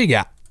 James, what do you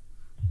got?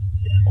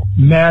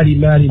 Maddie.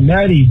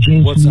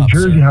 James What's from New up,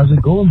 Jersey. sir? How's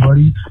it going,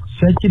 buddy?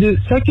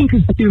 Second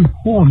consecutive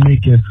call I'm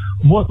making.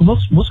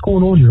 What's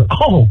going on here?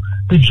 Oh,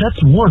 the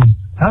Jets won.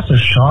 That's a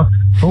shock.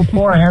 So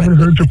far, I haven't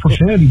heard your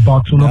profanity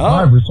box on up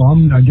either, so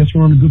I guess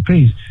we're on a good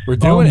pace. We're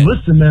doing it.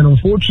 Listen, man,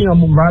 unfortunately,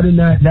 I'm riding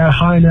that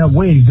high in that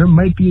wave. There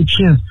might be a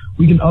chance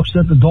we can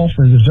upset the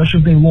Dolphins,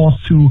 especially if they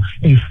lost to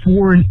a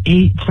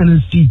 4-8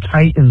 Tennessee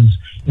Titans.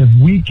 If they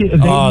lose to a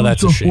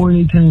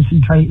 4-8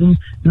 Tennessee Titans,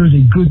 there's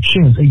a good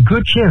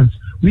chance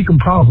we can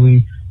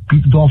probably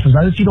beat the Dolphins.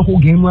 I didn't see the whole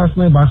game last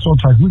night, but I saw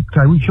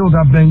Tyreek Hill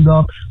got banged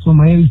up. Some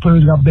Miami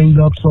players got banged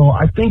up. So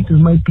I think this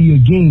might be a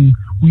game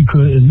we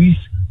could at least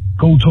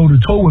go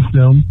toe-to-toe with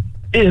them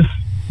if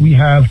we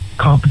have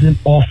competent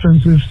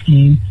offensive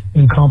scheme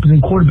and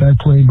competent quarterback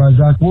play by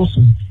Zach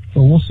Wilson.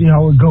 So we'll see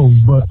how it goes.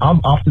 But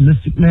I'm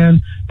optimistic,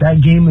 man.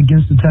 That game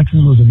against the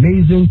Texans was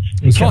amazing.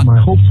 It kept my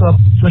hopes up,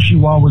 especially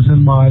while I was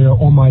in my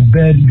on my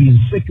bed being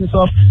sick and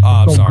stuff.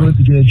 It's so good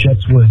to get a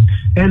Jets win.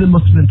 And it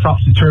must have been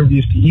topsy-turvy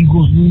if the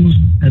Eagles lose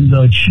and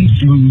the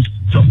Chiefs lose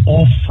to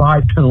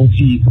offside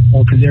penalty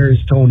on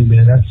Kadarius Toney,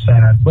 man. That's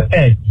sad. But,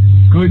 hey,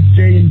 good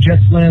day in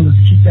Jets land.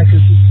 Let's keep that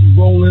consistency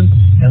rolling,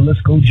 and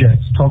let's go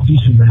Jets. Talk to you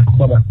soon, man.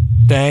 Bye-bye.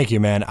 Thank you,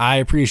 man. I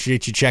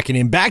appreciate you checking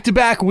in.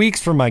 Back-to-back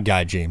weeks for my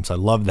guy, James. I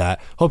love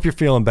that. Hope you're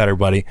feeling better,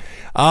 buddy.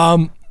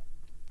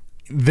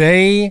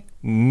 They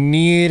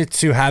need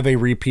to have a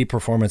repeat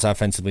performance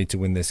offensively to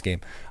win this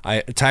game.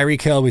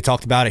 Tyreek Hill, we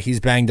talked about it. He's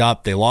banged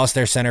up. They lost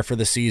their center for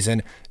the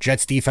season.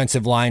 Jets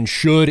defensive line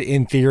should,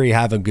 in theory,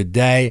 have a good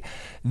day.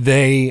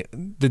 The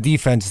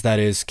defense, that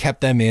is,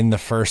 kept them in the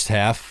first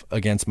half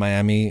against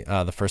Miami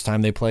the first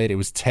time they played. It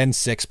was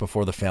 10-6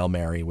 before the Hail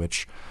Mary,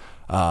 which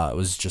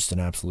was just an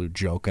absolute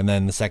joke. And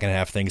then the second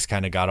half, things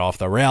kind of got off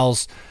the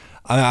rails.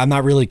 I'm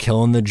not really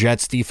killing the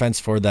Jets defense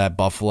for that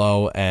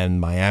Buffalo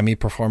and Miami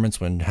performance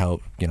when how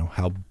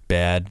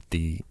bad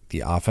the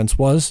offense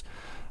was.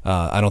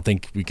 I don't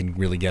think we can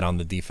really get on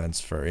the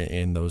defense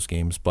in those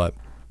games, but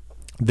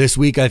this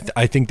week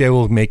I think they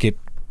will make it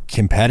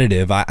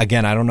competitive. I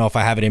don't know if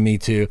I have it in me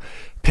to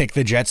pick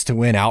the Jets to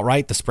win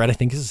outright. The spread I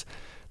think is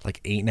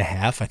like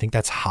 8.5. I think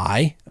that's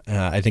high.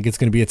 I think it's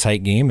going to be a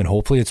tight game, and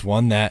hopefully it's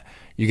one that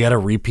you get a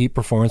repeat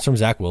performance from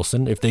Zach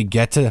Wilson. If they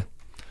get to,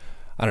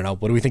 I don't know,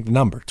 what do we think the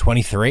number?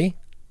 23?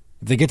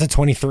 If they get to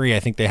 23, I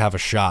think they have a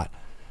shot.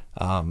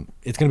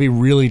 It's going to be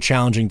really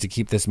challenging to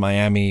keep this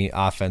Miami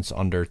offense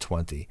under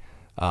 20.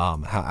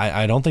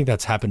 I don't think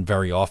that's happened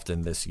very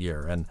often this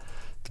year. And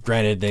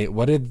granted,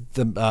 what did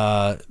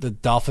the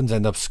Dolphins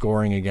end up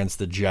scoring against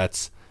the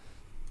Jets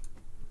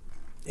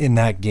in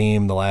that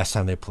game the last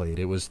time they played?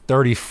 It was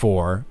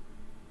 34,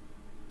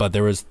 but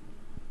there was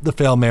the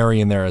Hail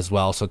Mary in there as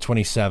well, so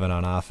 27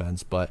 on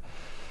offense. But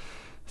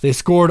they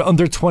scored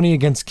under 20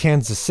 against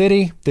Kansas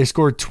City. They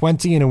scored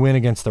 20 in a win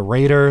against the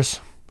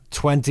Raiders,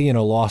 20 in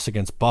a loss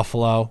against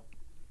Buffalo,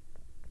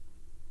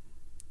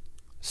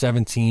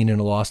 17 in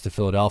a loss to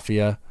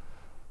Philadelphia.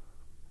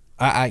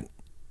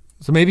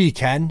 So maybe you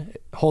can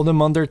hold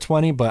them under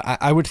 20, but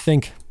I would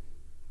think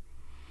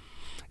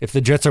if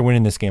the Jets are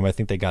winning this game, I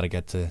think they got to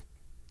get to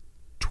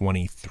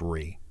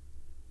 23.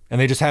 And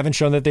they just haven't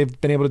shown that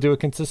they've been able to do it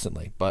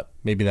consistently, but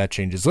maybe that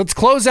changes. Let's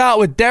close out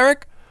with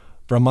Derek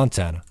from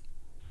Montana.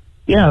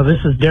 Yeah, this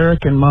is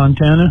Derek in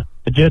Montana,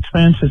 a Jets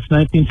fan since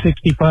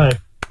 1965.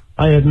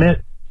 I had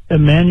met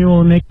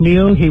Emmanuel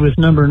McNeil. He was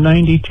number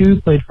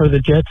 92, played for the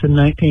Jets in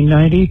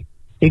 1990.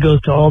 He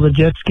goes to all the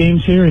Jets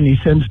games here, and he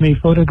sends me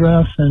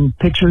photographs and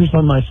pictures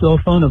on my cell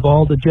phone of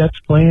all the Jets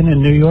playing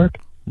in New York.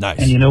 Nice.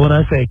 And you know what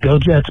I say? Go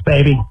Jets,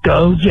 baby.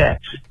 Go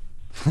Jets.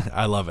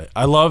 I love it.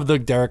 I love the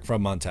Derek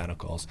from Montana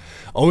calls.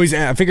 Always,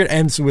 I figured it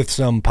ends with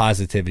some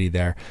positivity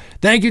there.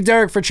 Thank you,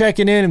 Derek, for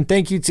checking in, and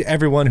thank you to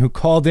everyone who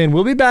called in.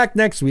 We'll be back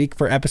next week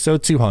for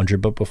episode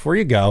 200, but before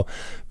you go,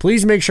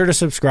 please make sure to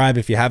subscribe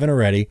if you haven't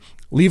already.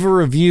 Leave a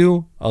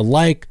review, a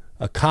like,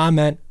 a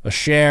comment, a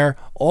share.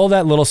 All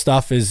that little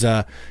stuff is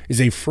a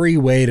free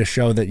way to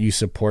show that you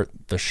support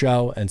the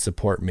show and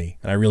support me,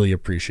 and I really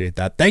appreciate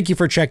that. Thank you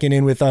for checking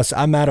in with us.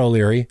 I'm Matt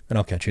O'Leary, and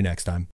I'll catch you next time.